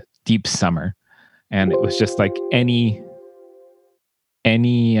were in the deep summer, and it was just like any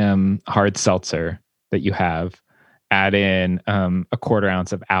hard seltzer that you have, add in a quarter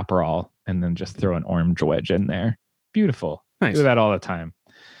ounce of Aperol, and then just throw an orange wedge in there. Beautiful. Nice. Do that all the time.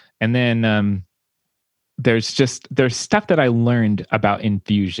 And then there's stuff that I learned about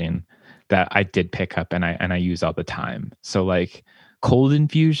infusion that I did pick up and I use all the time. So like cold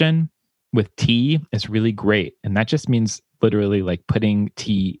infusion with tea is really great. And that just means literally like putting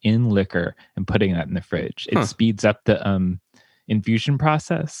tea in liquor and putting that in the fridge. It speeds up the infusion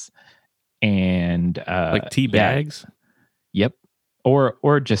process. And like tea bags? Yep.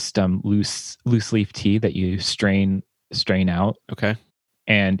 Or just loose leaf tea that you strain out. Okay.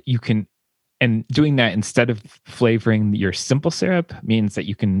 And doing that instead of flavoring your simple syrup means that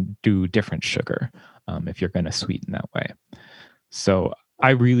you can do different sugar if you're going to sweeten that way. So I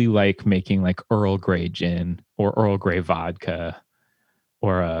really like making like Earl Grey gin or Earl Grey vodka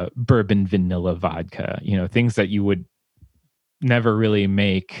or a bourbon vanilla vodka, things that you would never really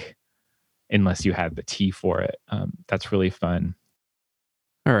make unless you had the tea for it. That's really fun.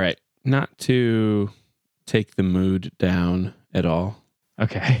 All right. Not to take the mood down at all.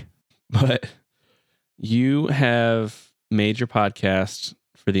 Okay. But you have made your podcast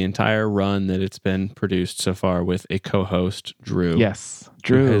for the entire run that it's been produced so far with a co-host, Drew. Yes,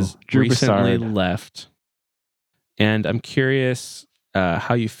 Drew. Who has Drew recently Broussard. left. And I'm curious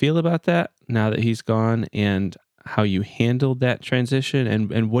how you feel about that now that he's gone, and how you handled that transition,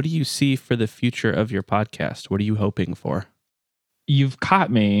 and what do you see for the future of your podcast? What are you hoping for? You've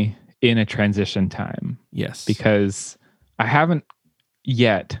caught me in a transition time. Yes. Because I haven't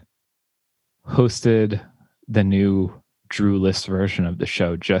yet hosted the new Drew List version of the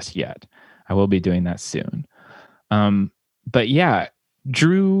show just yet. I will be doing that soon. But yeah,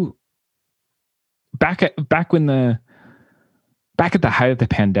 Drew, back at the height of the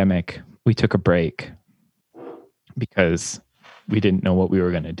pandemic, we took a break because we didn't know what we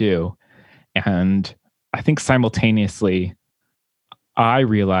were going to do. And I think simultaneously, I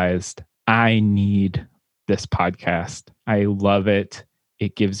realized I need this podcast. I love it.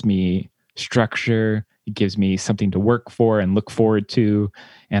 It gives me structure. It gives me something to work for and look forward to.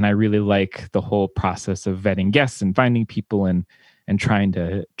 And I really like the whole process of vetting guests and finding people and trying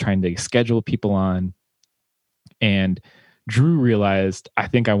to schedule people on. And Drew realized, I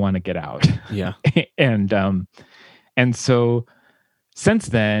think I want to get out. Yeah. and so since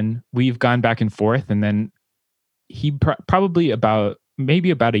then we've gone back and forth, and then he probably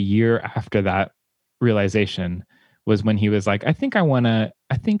maybe about a year after that realization was when he was like, I think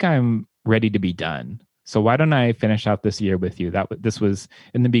I'm ready to be done. So why don't I finish out this year with you? This was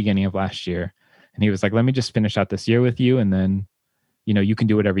in the beginning of last year. And he was like, let me just finish out this year with you. And then, you can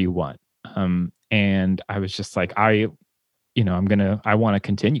do whatever you want. And I was just like, I want to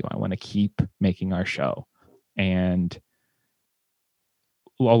continue. I want to keep making our show. And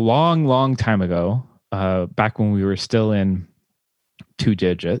a long, long time ago, back when we were still in 2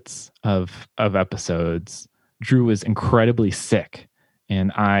 digits of episodes, Drew was incredibly sick.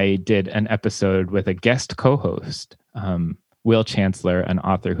 And I did an episode with a guest co-host, Will Chancellor, an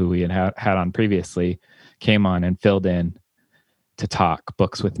author who we had on previously, came on and filled in to talk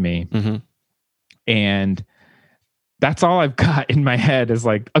books with me. Mm-hmm. And that's all I've got in my head is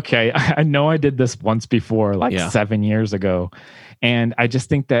like, okay, I know I did this once before, 7 years ago. And I just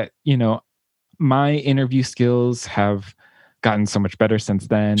think that, my interview skills have gotten so much better since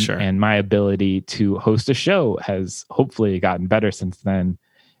then. Sure. And my ability to host a show has hopefully gotten better since then.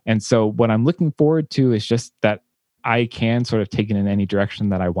 And so what I'm looking forward to is just that I can sort of take it in any direction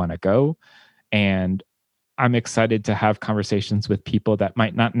that I want to go. And I'm excited to have conversations with people that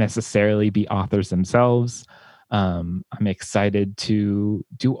might not necessarily be authors themselves. I'm excited to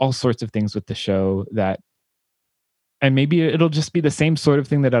do all sorts of things with the show and maybe it'll just be the same sort of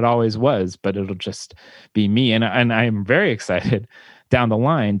thing that it always was, but it'll just be me. And I'm very excited down the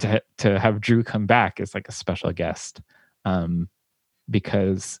line to have Drew come back as like a special guest,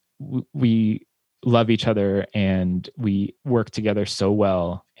 because we love each other and we work together so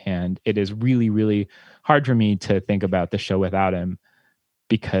well. And it is really, really hard for me to think about the show without him,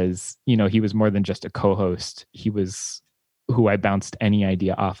 because, he was more than just a co-host. He was who I bounced any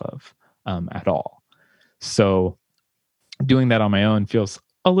idea off of, at all. So doing that on my own feels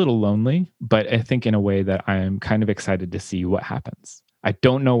a little lonely, but I think in a way that I'm kind of excited to see what happens. I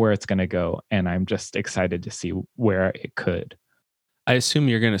don't know where it's going to go, and I'm just excited to see where it could. I assume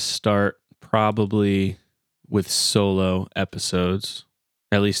you're going to start probably with solo episodes,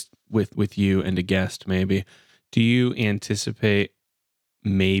 at least with you and a guest, maybe. Do you anticipate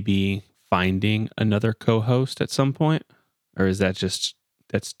maybe finding another co-host at some point? Or is that's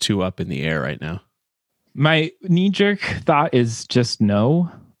too up in the air right now? My knee-jerk thought is just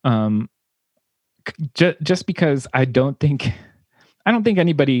no. Just because I don't think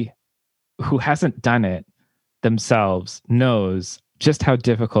anybody who hasn't done it themselves knows just how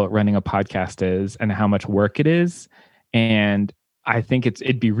difficult running a podcast is and how much work it is. And I think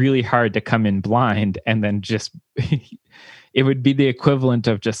it'd be really hard to come in blind and then just it would be the equivalent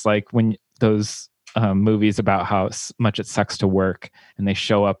of just like when those movies about how much it sucks to work, and they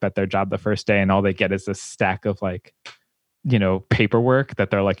show up at their job the first day and all they get is this stack of like, paperwork that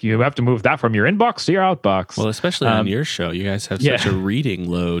they're like, you have to move that from your inbox to your outbox. Well, especially on your show, you guys have such a reading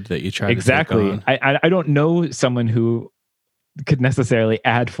load that you try to take on. I don't know someone who could necessarily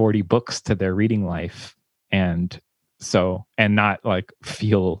add 40 books to their reading life and not like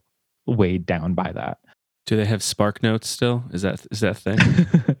feel weighed down by that. Do they have Spark Notes still? Is that a thing?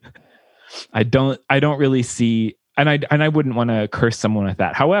 I don't really see, and I wouldn't want to curse someone with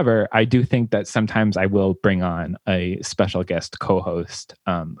that. However, I do think that sometimes I will bring on a special guest co-host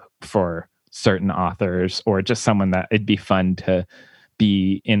for certain authors, or just someone that it'd be fun to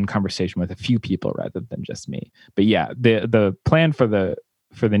be in conversation with a few people rather than just me. But yeah, the plan for the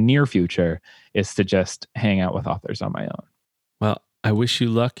near future is to just hang out with authors on my own. Well, I wish you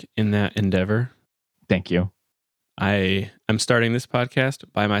luck in that endeavor. Thank you. I'm starting this podcast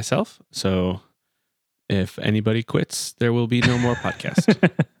by myself, so if anybody quits, there will be no more podcast.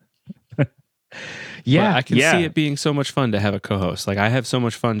 Yeah, but I can see it being so much fun to have a co-host. Like, I have so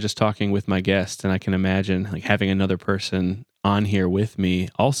much fun just talking with my guests, and I can imagine like having another person on here with me,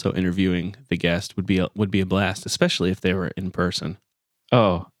 also interviewing the guest, would be a blast, especially if they were in person.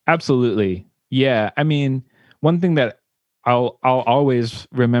 Oh, absolutely. Yeah, I mean, one thing that I'll always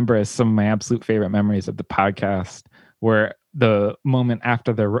remember as some of my absolute favorite memories of the podcast were the moment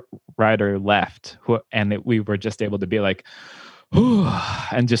after the writer left, we were just able to be like, "Ooh,"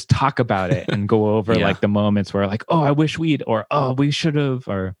 and just talk about it and go over like the moments where like, "Oh, I wish we'd," or "Oh, we should have,"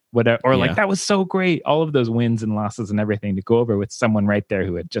 or whatever, or like, "That was so great." All of those wins and losses and everything to go over with someone right there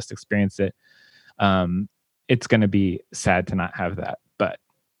who had just experienced it. It's going to be sad to not have that, but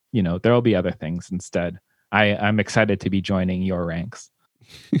there'll be other things instead. I'm excited to be joining your ranks.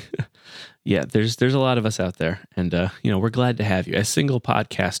 Yeah, there's a lot of us out there, and we're glad to have you as single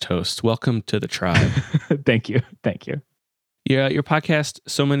podcast hosts. Welcome to the tribe. Thank you. Yeah, your podcast,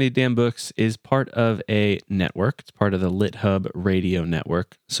 So Many Damn Books, is part of a network. It's part of the Lit Hub Radio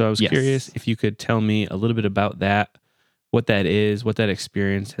Network. So I was curious if you could tell me a little bit about that, what that is, what that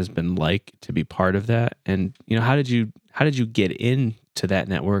experience has been like to be part of that, and how did you get into that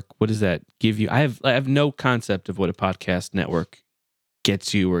network? What does that give you? I have no concept of what a podcast network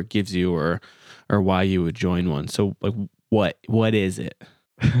gets you or gives you, or why you would join one. So like, what is it?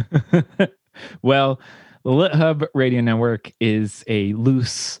 Well, the Lit Hub Radio Network is a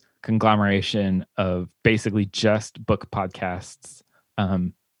loose conglomeration of basically just book podcasts.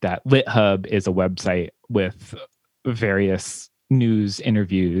 That Lit Hub is a website with various news,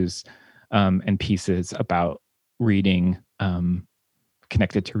 interviews, and pieces about reading,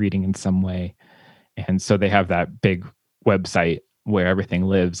 connected to reading in some way. And so they have that big website where everything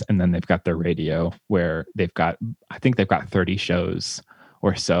lives, and then they've got their radio where I think they've got 30 shows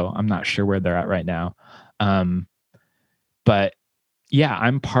or so. I'm not sure where they're at right now. But yeah,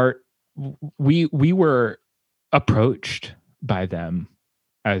 I'm part. We were approached by them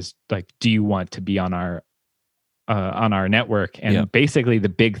as like, do you want to be on our network? And basically the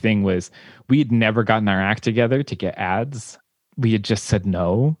big thing was we had never gotten our act together to get ads. We had just said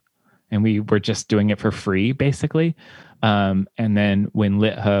no, and we were just doing it for free, basically. And then when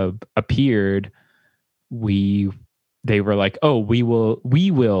Lit Hub appeared, they were like, oh, we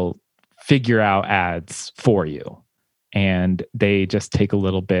will figure out ads for you. And they just take a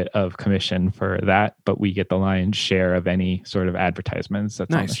little bit of commission for that, but we get the lion's share of any sort of advertisements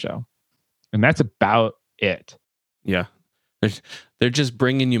that's on the show. And that's about it. Yeah. They're just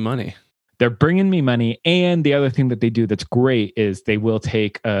bringing you money. They're bringing me money. And the other thing that they do that's great is they will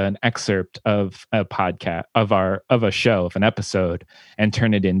take an excerpt of a podcast of a show, of an episode, and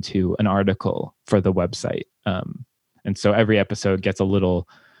turn it into an article for the website. And so every episode gets a little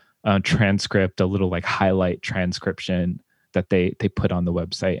transcript, a little like highlight transcription that they put on the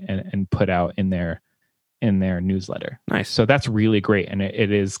website and put out in their newsletter. Nice. So that's really great. And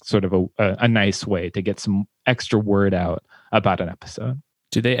it is sort of a nice way to get some extra word out about an episode.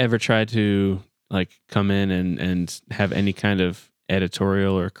 Do they ever try to like come in and have any kind of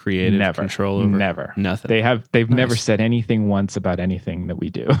editorial or creative control over? Never. Nothing. They've never said anything once about anything that we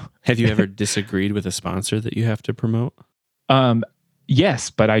do. Have you ever disagreed with a sponsor that you have to promote? Yes,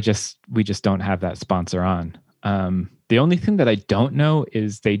 but we just don't have that sponsor on. The only thing that I don't know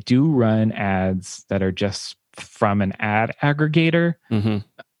is they do run ads that are just from an ad aggregator. Mm-hmm.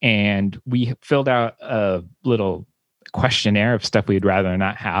 And we filled out a little questionnaire of stuff we'd rather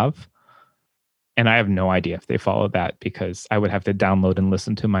not have. And I have no idea if they follow that, because I would have to download and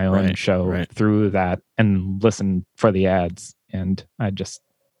listen to my own show through that and listen for the ads. And I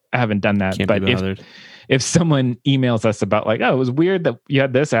haven't done that. Can't but be bothered. If someone emails us about like, oh, it was weird that you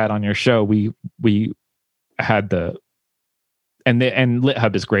had this ad on your show, we had and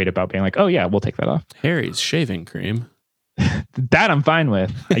LitHub is great about being like, oh yeah, we'll take that off. Harry's shaving cream. That I'm fine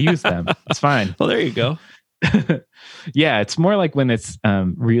with. I use them. It's fine. Well, there you go. Yeah, it's more like when it's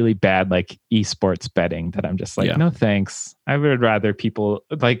really bad, like esports betting, that I'm just like, no thanks. I would rather people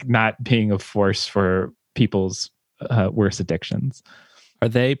like not being a force for people's worse addictions. Are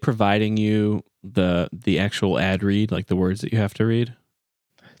they providing you the actual ad read, like the words that you have to read?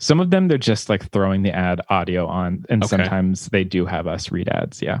 Some of them, they're just like throwing the ad audio on, and sometimes they do have us read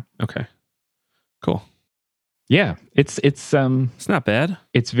ads. Yeah. Okay. Cool. Yeah, it's not bad.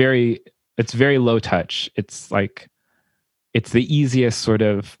 It's very low touch. It's like it's the easiest sort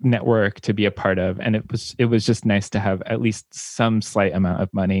of network to be a part of, and it was just nice to have at least some slight amount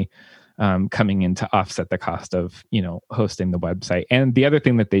of money coming in to offset the cost of hosting the website. And the other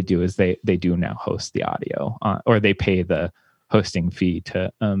thing that they do is they do now host the audio, or they pay the hosting fee to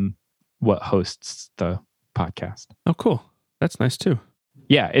what hosts the podcast. Oh, cool. That's nice too.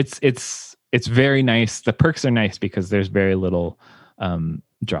 Yeah, it's very nice. The perks are nice because there's very little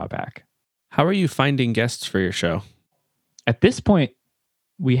drawback. How are you finding guests for your show? At this point,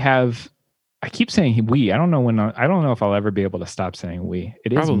 we have. I keep saying we. I don't know if I'll ever be able to stop saying we.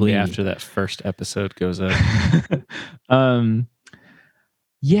 It probably is after that first episode goes up.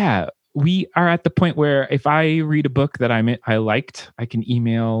 Yeah, we are at the point where if I read a book that I liked, I can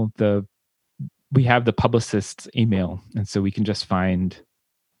email we have the publicist's email, and so we can just find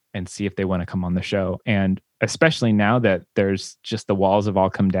and see if they want to come on the show. And especially now that there's just the walls have all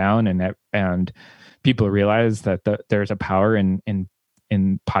come down, and people realize that there's a power in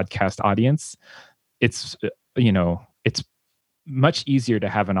podcast audience. It's it's much easier to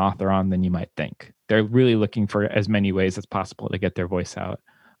have an author on than you might think. They're really looking for as many ways as possible to get their voice out.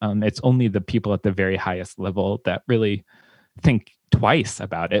 It's only the people at the very highest level that really think twice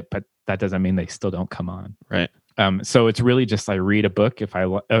about it, but that doesn't mean they still don't come on. Right. So it's really just I read a book if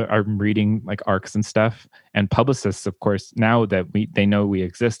I'm reading like arcs and stuff. And publicists, of course, now that they know we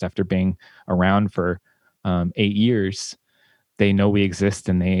exist after being around for 8 years, they know we exist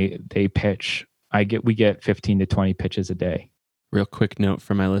and they pitch. We get 15 to 20 pitches a day. Real quick note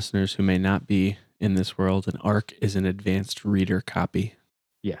for my listeners who may not be in this world: an ARC is an advanced reader copy.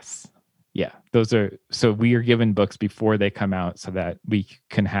 Yes. Yeah. So we are given books before they come out so that we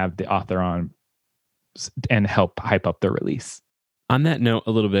can have the author on and help hype up the release. On that note,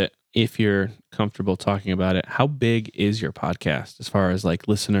 a little bit, if you're comfortable talking about it, how big is your podcast as far as like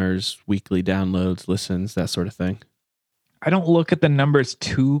listeners, weekly downloads, listens, that sort of thing? I don't look at the numbers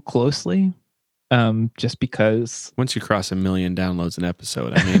too closely, just because once you cross 1 million downloads an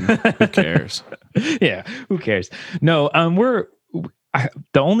episode, I mean, who cares? Yeah, who cares? No,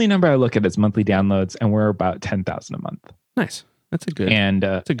 the only number I look at is monthly downloads, and we're about 10,000 a month. Nice. That's a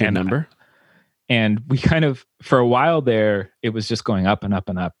good number. And we kind of, for a while there, it was just going up and up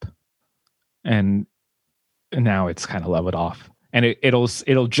and up. And now it's kind of leveled off. And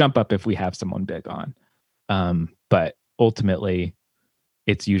it'll jump up if we have someone big on. But ultimately,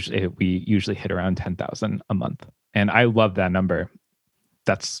 we usually hit around 10,000 a month. And I love that number.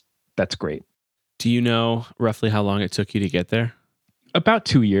 That's great. Do you know roughly how long it took you to get there? About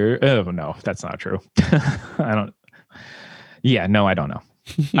 2 years. Oh no, that's not true. I don't. Yeah, no, I don't know.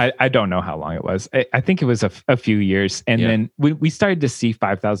 I don't know how long it was. I think it was a few years. And then we started to see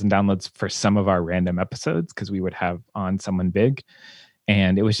 5,000 downloads for some of our random episodes because we would have on someone big.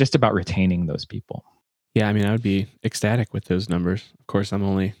 And it was just about retaining those people. Yeah, I mean, I would be ecstatic with those numbers. Of course, I'm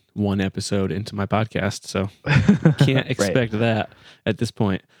only one episode into my podcast, so can't expect that at this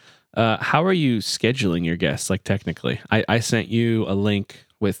point. How are you scheduling your guests, like technically? I sent you a link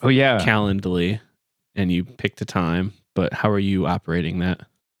with Calendly, and you picked a time, but how are you operating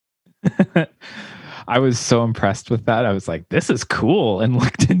that? I was so impressed with that. I was like, "This is cool," and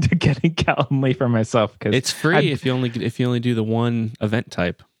looked into getting Calendly for myself because it's free if you only do the one event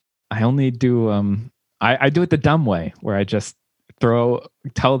type. I only do I do it the dumb way where I just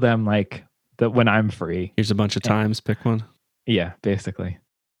tell them like that when I'm free. Here's a bunch of times, pick one. Yeah, basically.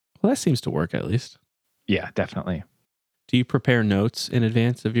 Well, that seems to work at least. Yeah, definitely. Do you prepare notes in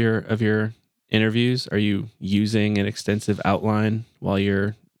advance of your interviews? Are you using an extensive outline while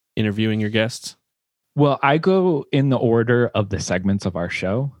you're interviewing your guests? Well, I go in the order of the segments of our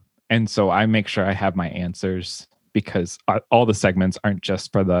show. And so I make sure I have my answers because all the segments aren't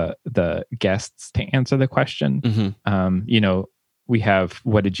just for the guests to answer the question. Mm-hmm. We have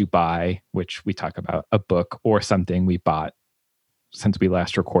What Did You Buy, which we talk about a book or something we bought since we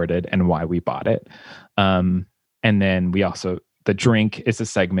last recorded and why we bought it. And then we also, the drink is a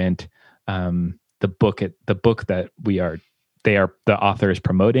segment. The book that the author is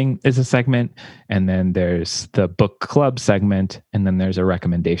promoting is a segment, and then there's the book club segment, and then there's a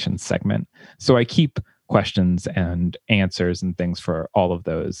recommendation segment. So I keep questions and answers and things for all of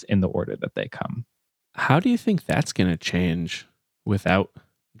those in the order that they come. How do you think that's going to change without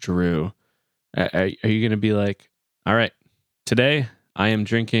Drew? Are you going to be like, all right, today I am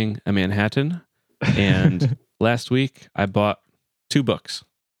drinking a Manhattan, and last week I bought 2 books?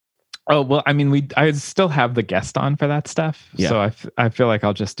 Oh, well, I mean, I still have the guest on for that stuff. Yeah. So I feel like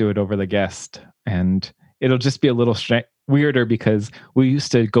I'll just do it over the guest, and it'll just be a little weirder because we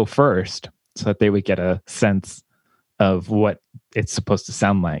used to go first so that they would get a sense of what it's supposed to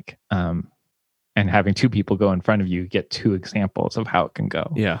sound like. And having 2 people go in front of you, get 2 examples of how it can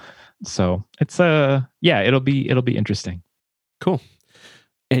go. Yeah. So it's it'll be interesting. Cool.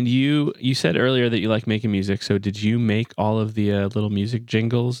 And you said earlier that you like making music. So did you make all of the little music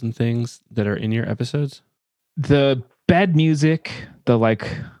jingles and things that are in your episodes? The bed music, the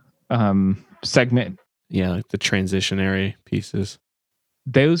segment. Yeah, like the transitionary pieces.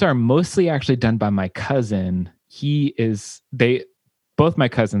 Those are mostly actually done by my cousin. Both my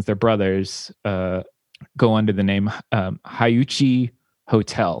cousins, they're brothers, go under the name Hayuchi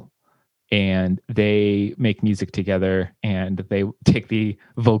Hotel. And they make music together, and they take the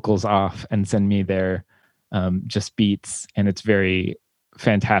vocals off and send me their just beats. And it's very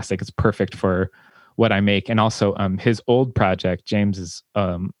fantastic. It's perfect for what I make. And also his old project, James's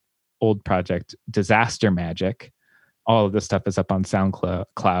old project, Disaster Magic. All of this stuff is up on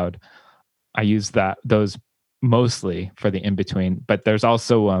SoundCloud. I use those mostly for the in-between, but there's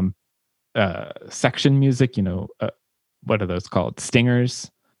also section music, what are those called? Stingers.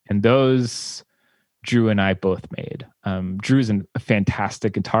 And those Drew and I both made. Drew's a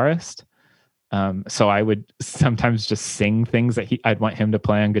fantastic guitarist. So I would sometimes just sing things that I'd want him to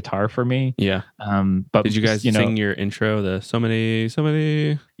play on guitar for me. Yeah. But did you guys sing your intro, the so many?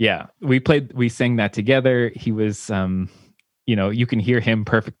 Yeah. We sang that together. He was, you can hear him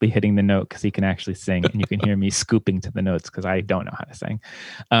perfectly hitting the note because he can actually sing, and you can hear me scooping to the notes because I don't know how to sing.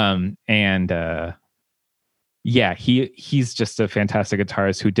 Yeah, he's just a fantastic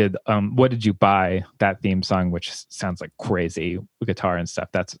guitarist who did What Did You Buy, that theme song, which sounds like crazy guitar and stuff.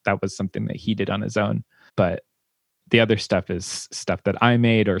 That was something that he did on his own. But the other stuff is stuff that I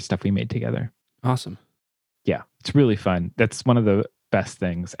made or stuff we made together. Awesome. Yeah, it's really fun. That's one of the best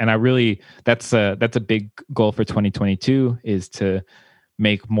things. And that's a big goal for 2022 is to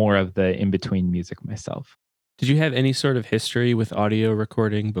make more of the in-between music myself. Did you have any sort of history with audio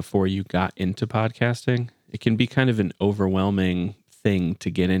recording before you got into podcasting? It can be kind of an overwhelming thing to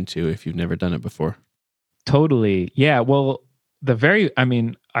get into if you've never done it before. Totally. Yeah. Well,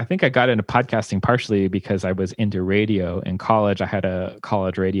 I think I got into podcasting partially because I was into radio in college. I had a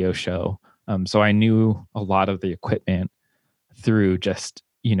college radio show. So I knew a lot of the equipment through just,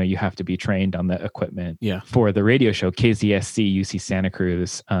 you have to be trained on the equipment for the radio show. KZSC, UC Santa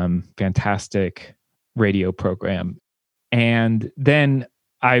Cruz, fantastic radio program. And then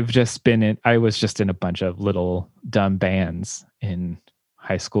I was just in a bunch of little dumb bands in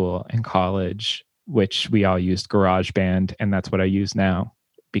high school and college, which we all used GarageBand, and that's what I use now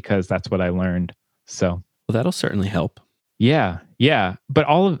because that's what I learned. So, well, that'll certainly help. Yeah. But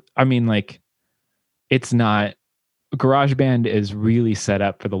it's not, GarageBand is really set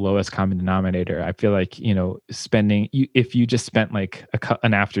up for the lowest common denominator. I feel like, if you just spent like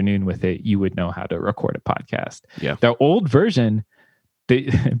an afternoon with it, you would know how to record a podcast. Yeah. The old version,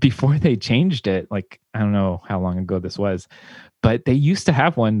 before they changed it, like, I don't know how long ago this was, but they used to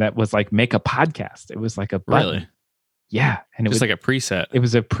have one that was like, make a podcast. It was like a button. Really? Yeah. And just like a preset. It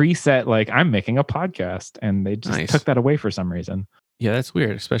was a preset, like, I'm making a podcast, and they just took that away for some reason. Yeah, that's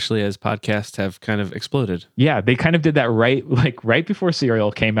weird, especially as podcasts have kind of exploded. Yeah, they kind of did that right before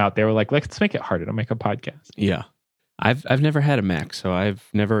Serial came out. They were like, let's make it harder to make a podcast. Yeah. I've never had a Mac, so I've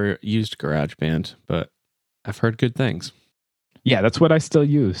never used GarageBand, but I've heard good things. Yeah, that's what I still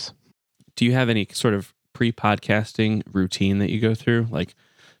use. Do you have any sort of pre-podcasting routine that you go through? Like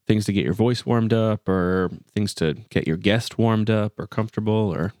things to get your voice warmed up, or things to get your guest warmed up or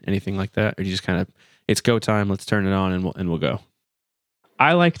comfortable, or anything like that? Or do you just kind of, it's go time, let's turn it on and we'll go?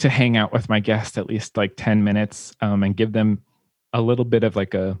 I like to hang out with my guest at least like 10 minutes and give them a little bit of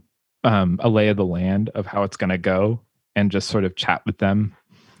like a lay of the land of how it's going to go, and just sort of chat with them.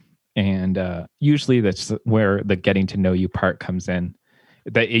 And usually that's where the getting to know you part comes in.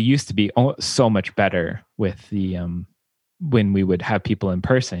 That it used to be so much better with the when we would have people in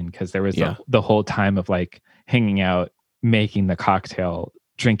person, because there was the whole time of like hanging out, making the cocktail,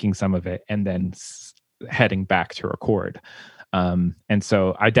 drinking some of it, and then heading back to record. And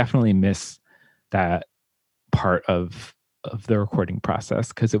so I definitely miss that part of the recording process,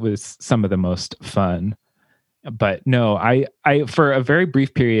 because it was some of the most fun. But no, I for a very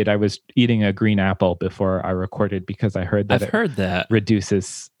brief period, I was eating a green apple before I recorded, because I heard that that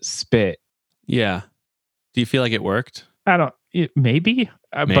reduces spit. Yeah. Do you feel like it worked? Maybe.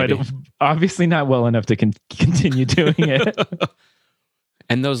 But it was obviously not well enough to continue doing it.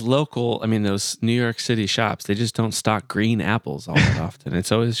 And those those New York City shops, they just don't stock green apples all that often.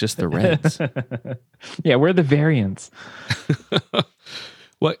 It's always just the reds. Yeah, we're the variants.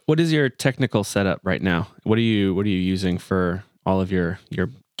 What is your technical setup right now? What are you using for all of your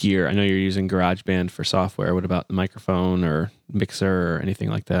gear? I know you're using GarageBand for software. What about the microphone or mixer or anything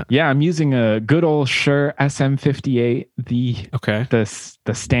like that? Yeah, I'm using a good old Shure SM58,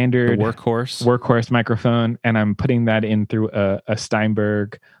 the standard workhorse microphone, and I'm putting that in through a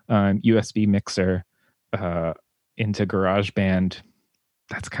Steinberg USB mixer into GarageBand.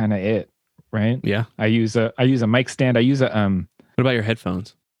 That's kind of it, right? Yeah. I use a mic stand. I use a What about your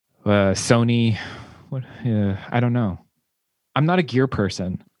headphones? Sony. I don't know. I'm not a gear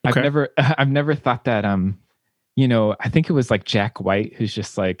person. Okay. I've never thought that. I think it was like Jack White, who's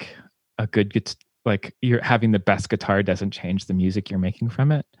just like a good, like, you're having the best guitar doesn't change the music you're making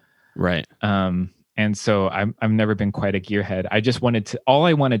from it. Right. And so I've never been quite a gearhead. All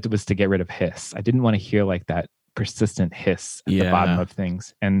I wanted was to get rid of hiss. I didn't want to hear like that persistent hiss at the bottom of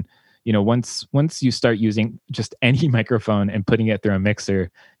things. And once you start using just any microphone and putting it through a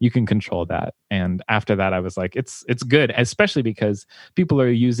mixer, you can control that. And after that, I was like, it's good, especially because people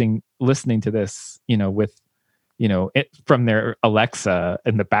are listening to this, with, it from their Alexa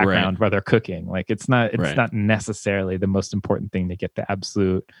in the background while they're cooking. Like it's not necessarily the most important thing to get the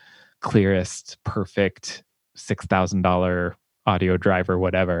absolute clearest, perfect $6,000 audio driver,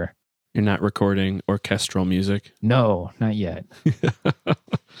 whatever. You're not recording orchestral music? No, not yet.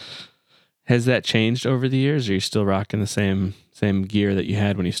 Has that changed over the years? Or are you still rocking the same gear that you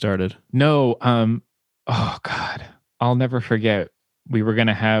had when you started? No. Oh God, I'll never forget. We were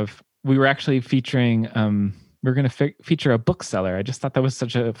actually featuring. We're going to feature a bookseller. I just thought that was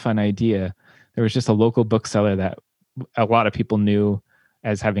such a fun idea. There was just a local bookseller that a lot of people knew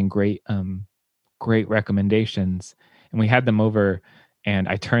as having great recommendations, and we had them over. And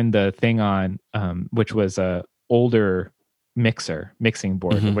I turned the thing on, which was a older mixing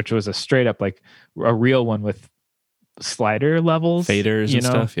board, which was a straight up like a real one with slider levels, faders and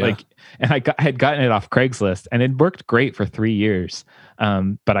stuff. Yeah. And I had gotten it off Craigslist, and it worked great for 3 years.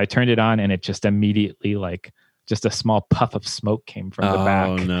 But I turned it on, and it just immediately, like, just a small puff of smoke came from the back.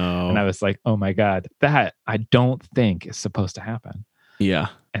 Oh no! And I was like, oh my God, that I don't think is supposed to happen. Yeah.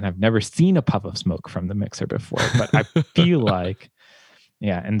 And I've never seen a puff of smoke from the mixer before, but I feel like,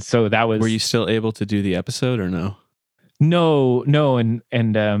 yeah. And so that was. Were you still able to do the episode or no? No. And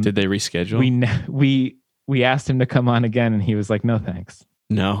did they reschedule? We asked him to come on again, and he was like, no, thanks.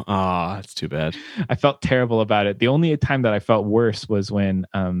 No. Ah, that's too bad. I felt terrible about it. The only time that I felt worse was when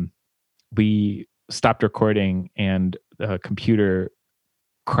we stopped recording and the computer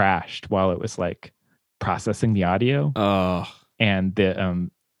crashed while it was like processing the audio. Oh. And the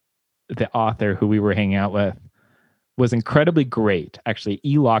author who we were hanging out with was incredibly great. Actually,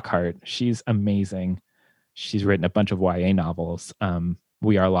 E. Lockhart, she's amazing. She's written a bunch of YA novels.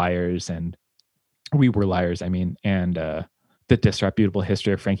 We Are Liars and We Were Liars, I mean, and The Disreputable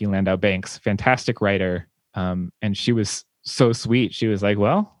History of Frankie Landau Banks. Fantastic writer. And she was so sweet. She was like,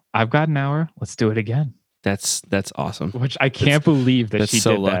 well, I've got an hour. Let's do it again. That's awesome. Which I can't believe that she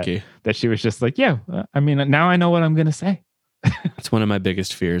so did lucky. That she was just like, yeah, I mean, now I know what I'm going to say. It's one of my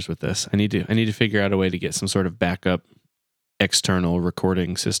biggest fears with this. I need to figure out a way to get some sort of backup external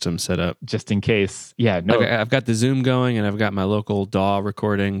recording system set up. Just in case. Yeah, no. Like I've got the Zoom going and I've got my local DAW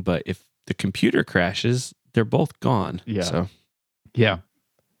recording, but if the computer crashes, they're both gone. Yeah. So. Yeah.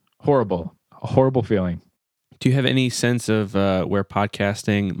 Horrible. A horrible feeling. Do you have any sense of where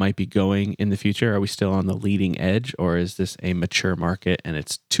podcasting might be going in the future? Are we still on the leading edge, or is this a mature market and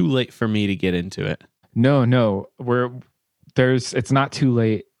it's too late for me to get into it? No. It's not too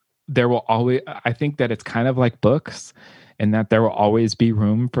late. There will always, I think that it's kind of like books, and that there will always be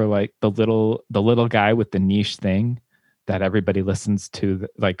room for like the little guy with the niche thing that everybody listens to,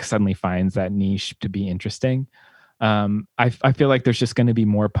 like suddenly finds that niche to be interesting. I feel like there's just going to be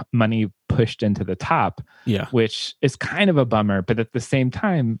more money pushed into the top, which is kind of a bummer. But at the same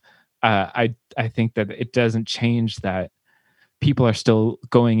time, I think that it doesn't change that people are still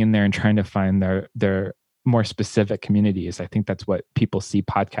going in there and trying to find their more specific communities. I think that's what people see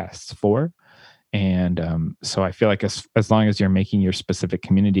podcasts for. And so I feel like as long as you're making your specific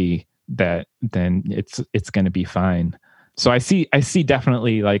community, then it's going to be fine. So I see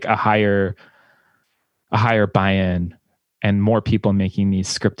definitely like a higher buy-in and more people making these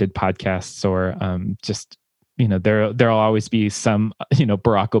scripted podcasts, or just, there'll always be some,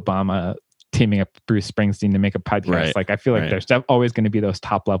 Barack Obama teaming up with Bruce Springsteen to make a podcast. Right. Like, I feel like there's always going to be those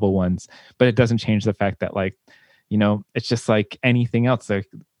top level ones, but it doesn't change the fact that, like, it's just like anything else. Like,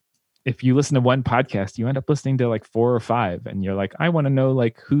 if you listen to one podcast, you end up listening to like 4 or 5, and you're like, I want to know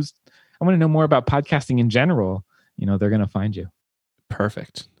more about podcasting in general. They're going to find you.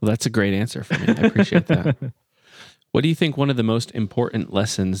 Perfect. Well, that's a great answer for me. I appreciate that. What do you think one of the most important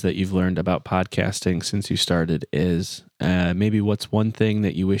lessons that you've learned about podcasting since you started is? Maybe what's one thing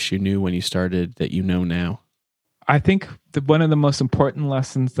that you wish you knew when you started that you know now? I think one of the most important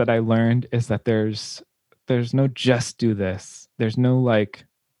lessons that I learned is that there's no just do this. There's no like,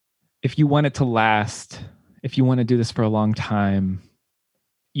 if you want it to last, if you want to do this for a long time,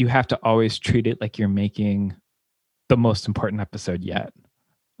 you have to always treat it like you're making the most important episode yet.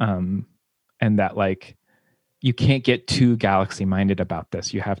 And that, like, you can't get too galaxy minded about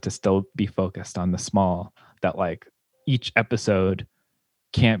this. You have to still be focused on the small, that like each episode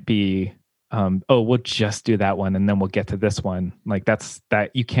can't be, we'll just do that one and then we'll get to this one. Like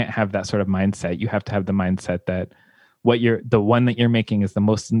that you can't have that sort of mindset. You have to have the mindset that the one that you're making is the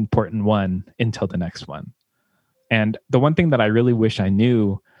most important one until the next one. And the one thing that I really wish I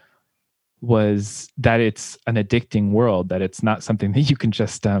knew was that it's an addicting world, that it's not something that you can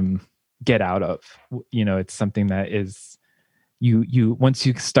just get out of. It's something that is you once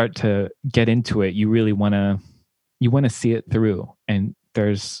you start to get into it, you really want to see it through. And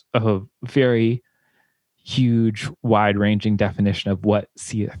there's a very huge, wide-ranging definition of what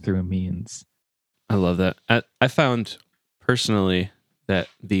see it through means. I love that. I found personally that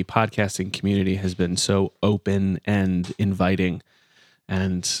the podcasting community has been so open and inviting.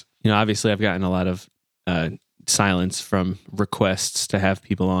 And, obviously I've gotten a lot of silence from requests to have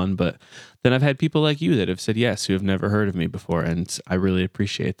people on, but then I've had people like you that have said yes, who have never heard of me before. And I really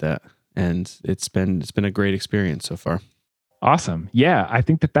appreciate that. And it's been a great experience so far. Awesome. Yeah. I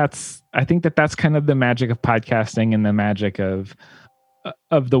think that's kind of the magic of podcasting, and the magic of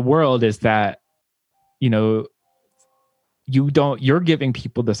the world is that, you're giving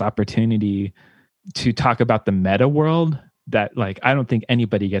people this opportunity to talk about the meta world that, like, I don't think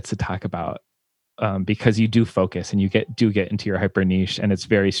anybody gets to talk about, because you do focus and you get into your hyper niche, and it's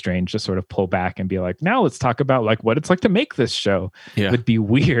very strange to sort of pull back and be like, now let's talk about like what it's like to make this show. Yeah. It would be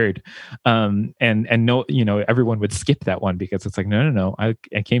weird. And no, everyone would skip that one because it's like, no. I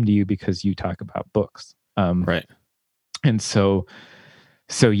came to you because you talk about books. Right. And so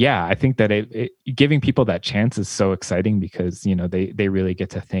yeah, I think that giving people that chance is so exciting because, they really get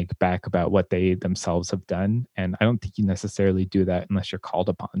to think back about what they themselves have done. And I don't think you necessarily do that unless you're called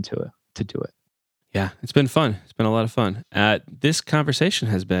upon to do it. Yeah, it's been fun. It's been a lot of fun. This conversation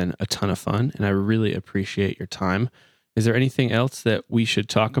has been a ton of fun, and I really appreciate your time. Is there anything else that we should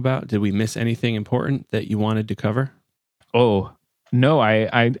talk about? Did we miss anything important that you wanted to cover? Oh, no,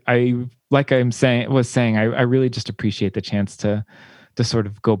 I like I was saying, I really just appreciate the chance to sort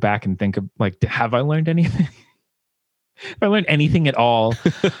of go back and think of, like, have I learned anything? Have I learned anything at all?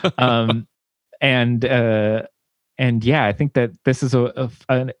 And And yeah, I think that this is a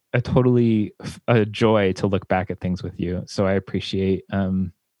totally a joy to look back at things with you. So I appreciate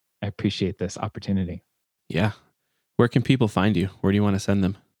this opportunity. Yeah. Where can people find you? Where do you want to send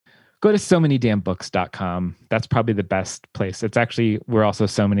them? Go to somanydamnbooks.com. That's probably the best place. We're also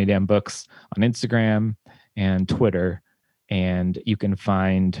So Many Damn Books on Instagram and Twitter, and you can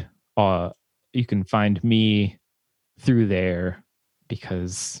find me through there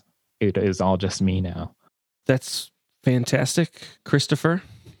because it is all just me now. That's fantastic, Christopher.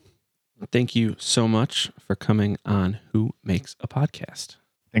 Thank you so much for coming on Who Makes a Podcast.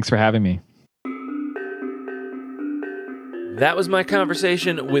 Thanks for having me. That was my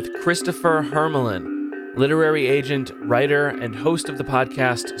conversation with Christopher Hermelin, literary agent, writer, and host of the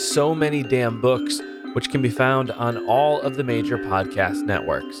podcast So Many Damn Books, which can be found on all of the major podcast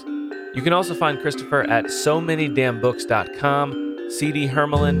networks. You can also find Christopher at somanydamnbooks.com,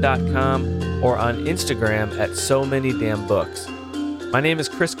 cdhermelin.com, or on Instagram at somanydamnbooks. My name is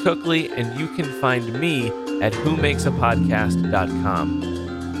Chris Cookley, and you can find me at whomakesapodcast.com.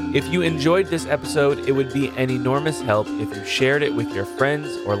 If you enjoyed this episode, it would be an enormous help if you shared it with your friends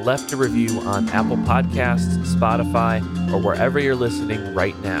or left a review on Apple Podcasts, Spotify, or wherever you're listening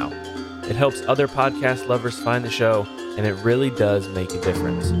right now. It helps other podcast lovers find the show, and it really does make a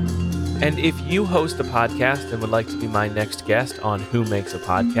difference. And if you host a podcast and would like to be my next guest on Who Makes a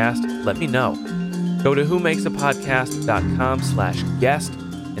Podcast, let me know. Go to whomakesapodcast.com/guest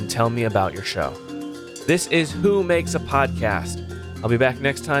and tell me about your show. This is Who Makes a Podcast. I'll be back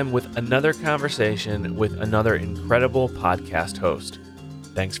next time with another conversation with another incredible podcast host.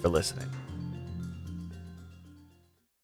 Thanks for listening.